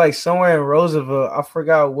danced like somewhere in Roosevelt. I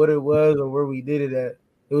forgot what it was or where we did it at.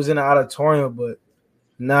 It was in the auditorium, but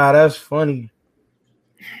nah, that's funny.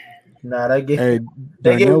 Nah, that gave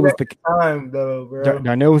Darnell was the time though, bro.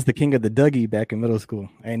 Darnell was the king of the Dougie back in middle school.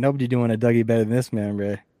 Ain't nobody doing a Dougie better than this man,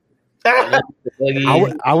 bro.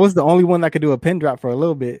 I was the only one that could do a pin drop for a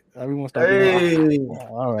little bit. Everyone started.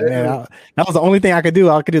 All right, man. That was the only thing I could do.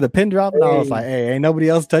 I could do the pin drop, and I was like, "Hey, ain't nobody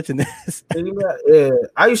else touching this." Yeah,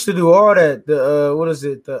 I used to do all that. The what is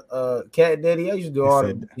it? The Cat Daddy. I used to do all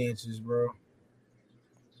the dances, bro.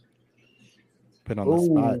 Put on the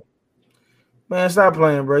spot. Man, stop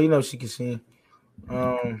playing, bro. You know she can sing.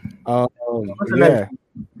 Yeah,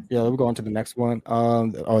 we're going to the next one.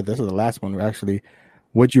 This is the last one actually.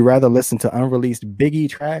 Would you rather listen to unreleased Biggie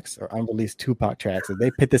tracks or unreleased Tupac tracks? If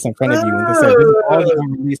they put this in front of you and they said this is all the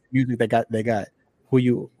unreleased music they got, who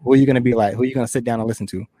you gonna be like? Who you gonna sit down and listen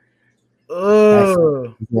to? That's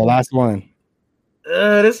the last one.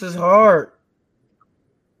 This is hard.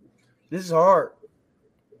 This is hard.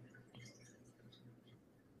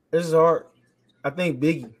 I think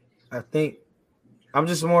Biggie. I'm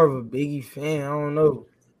just more of a Biggie fan. I don't know.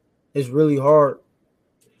 It's really hard.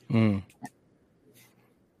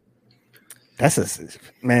 This is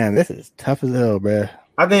tough as hell, bro.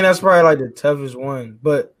 I think that's probably like the toughest one.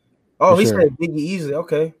 But he said Biggie easily.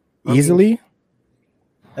 Okay, easily.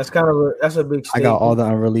 That's a big statement. I got all the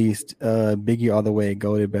unreleased. Biggie all the way.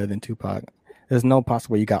 Goated better than Tupac. There's no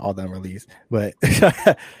possible you got all the unreleased, but you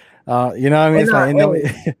know what I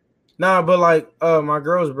mean. Nah, but like my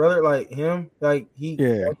girl's brother, like him, like he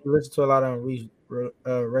listens to a lot of unreleased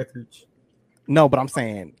records. No, but I'm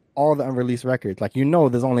saying all the unreleased records. Like,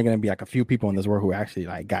 there's only going to be like a few people in this world who actually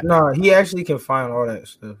like got. No, he actually can find all that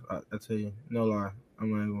stuff. I tell you, no lie,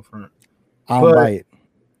 I'm not even front. I'm right.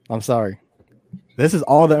 I'm sorry. This is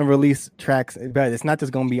all the unreleased tracks, but it's not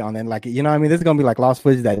just going to be on then. Like, you know what I mean? This is going to be like lost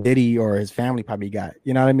footage that Diddy or his family probably got.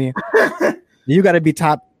 You know what I mean? You got to be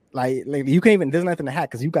top. Like you can't even. There's nothing to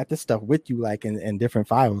hack because you got this stuff with you, like in different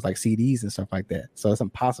files, like CDs and stuff like that. So it's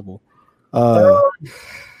impossible. I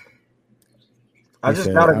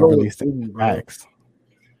just gotta go with Biggie, bro.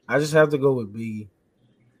 I just have to go with Biggie.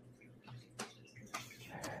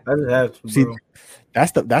 I just have to, bro. See, I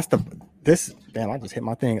just hit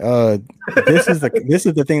my thing. This is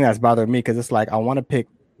the thing that's bothering me because it's like I want to pick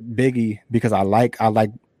Biggie because I like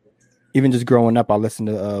even just growing up I listened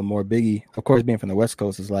to more Biggie. Of course, being from the West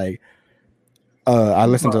Coast is like I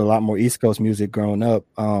listened to a lot more East Coast music growing up.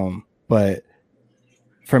 But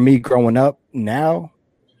for me growing up now,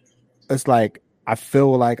 it's like I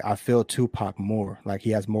feel Tupac more. Like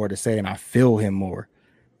he has more to say, and I feel him more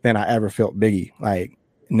than I ever felt Biggie. Like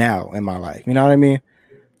now in my life, you know what I mean?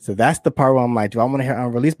 So that's the part where I'm like, do I want to hear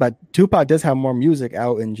unreleased? But Tupac does have more music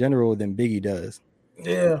out in general than Biggie does.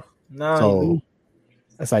 Yeah, so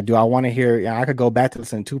it's like, do I want to hear? Yeah, I could go back to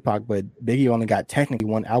listen to Tupac, but Biggie only got technically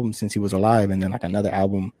one album since he was alive, and then like another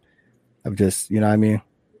album of just, you know what I mean?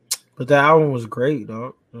 But that album was great,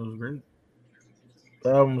 dog. It was great.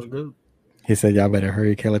 That album was good. He said, "Y'all better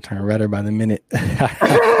hurry. Kayla turn redder by the minute." Hey,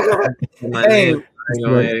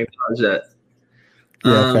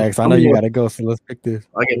 facts. I know you gotta go, so let's pick this.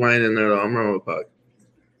 I'll get mine in there though. I'm running with Pac.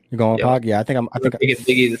 You going with Pac? Yeah, I think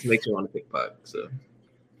Biggie just makes you want to pick Pac. So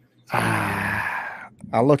I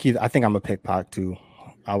think I'm gonna pick Pac too.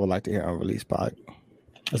 I would like to hear unreleased Pac.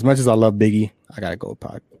 As much as I love Biggie, I gotta go with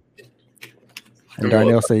Pac. And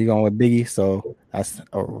Darnell said you're going with Biggie, so that's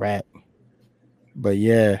a wrap. But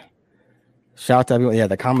yeah. Shout out to everyone. Yeah,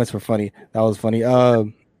 the comments were funny. That was funny.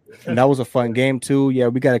 And that was a fun game too. Yeah,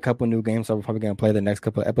 we got a couple new games, so we're probably gonna play the next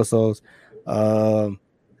couple of episodes. Shout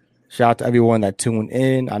out to everyone that tuned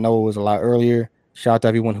in. I know it was a lot earlier. Shout out to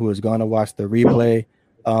everyone who is gonna watch the replay.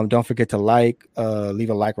 Don't forget to leave a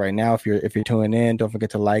like right now if you're tuning in. Don't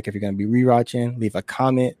forget to like if you're gonna be rewatching. Leave a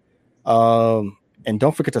comment. And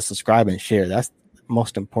don't forget to subscribe and share. That's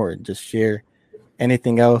most important. Just share.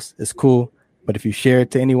 Anything else is cool, but if you share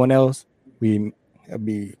it to anyone else, we'd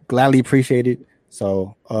be gladly appreciated.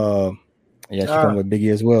 So, she come with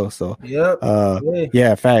Biggie as well. So,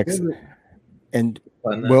 yeah, facts. And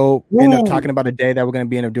we'll end up talking about a day that we're going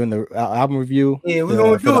to end up doing the album review we're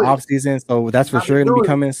gonna for the off season. So that's for sure going to be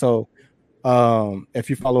coming. So, if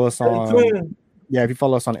you follow us on,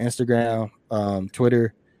 Instagram,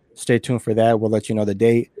 Twitter, stay tuned for that. We'll let you know the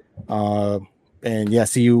date.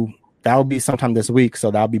 See you. That'll be sometime this week. So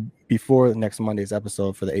that'll be before next Monday's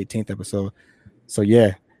episode for the 18th episode. So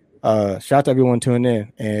yeah, shout out to everyone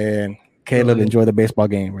tuning in, and Caleb, enjoy the baseball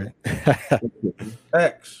game, right?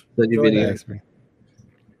 Thanks. Yes,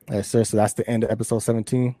 sir. So that's the end of episode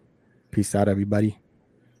 17. Peace out, everybody.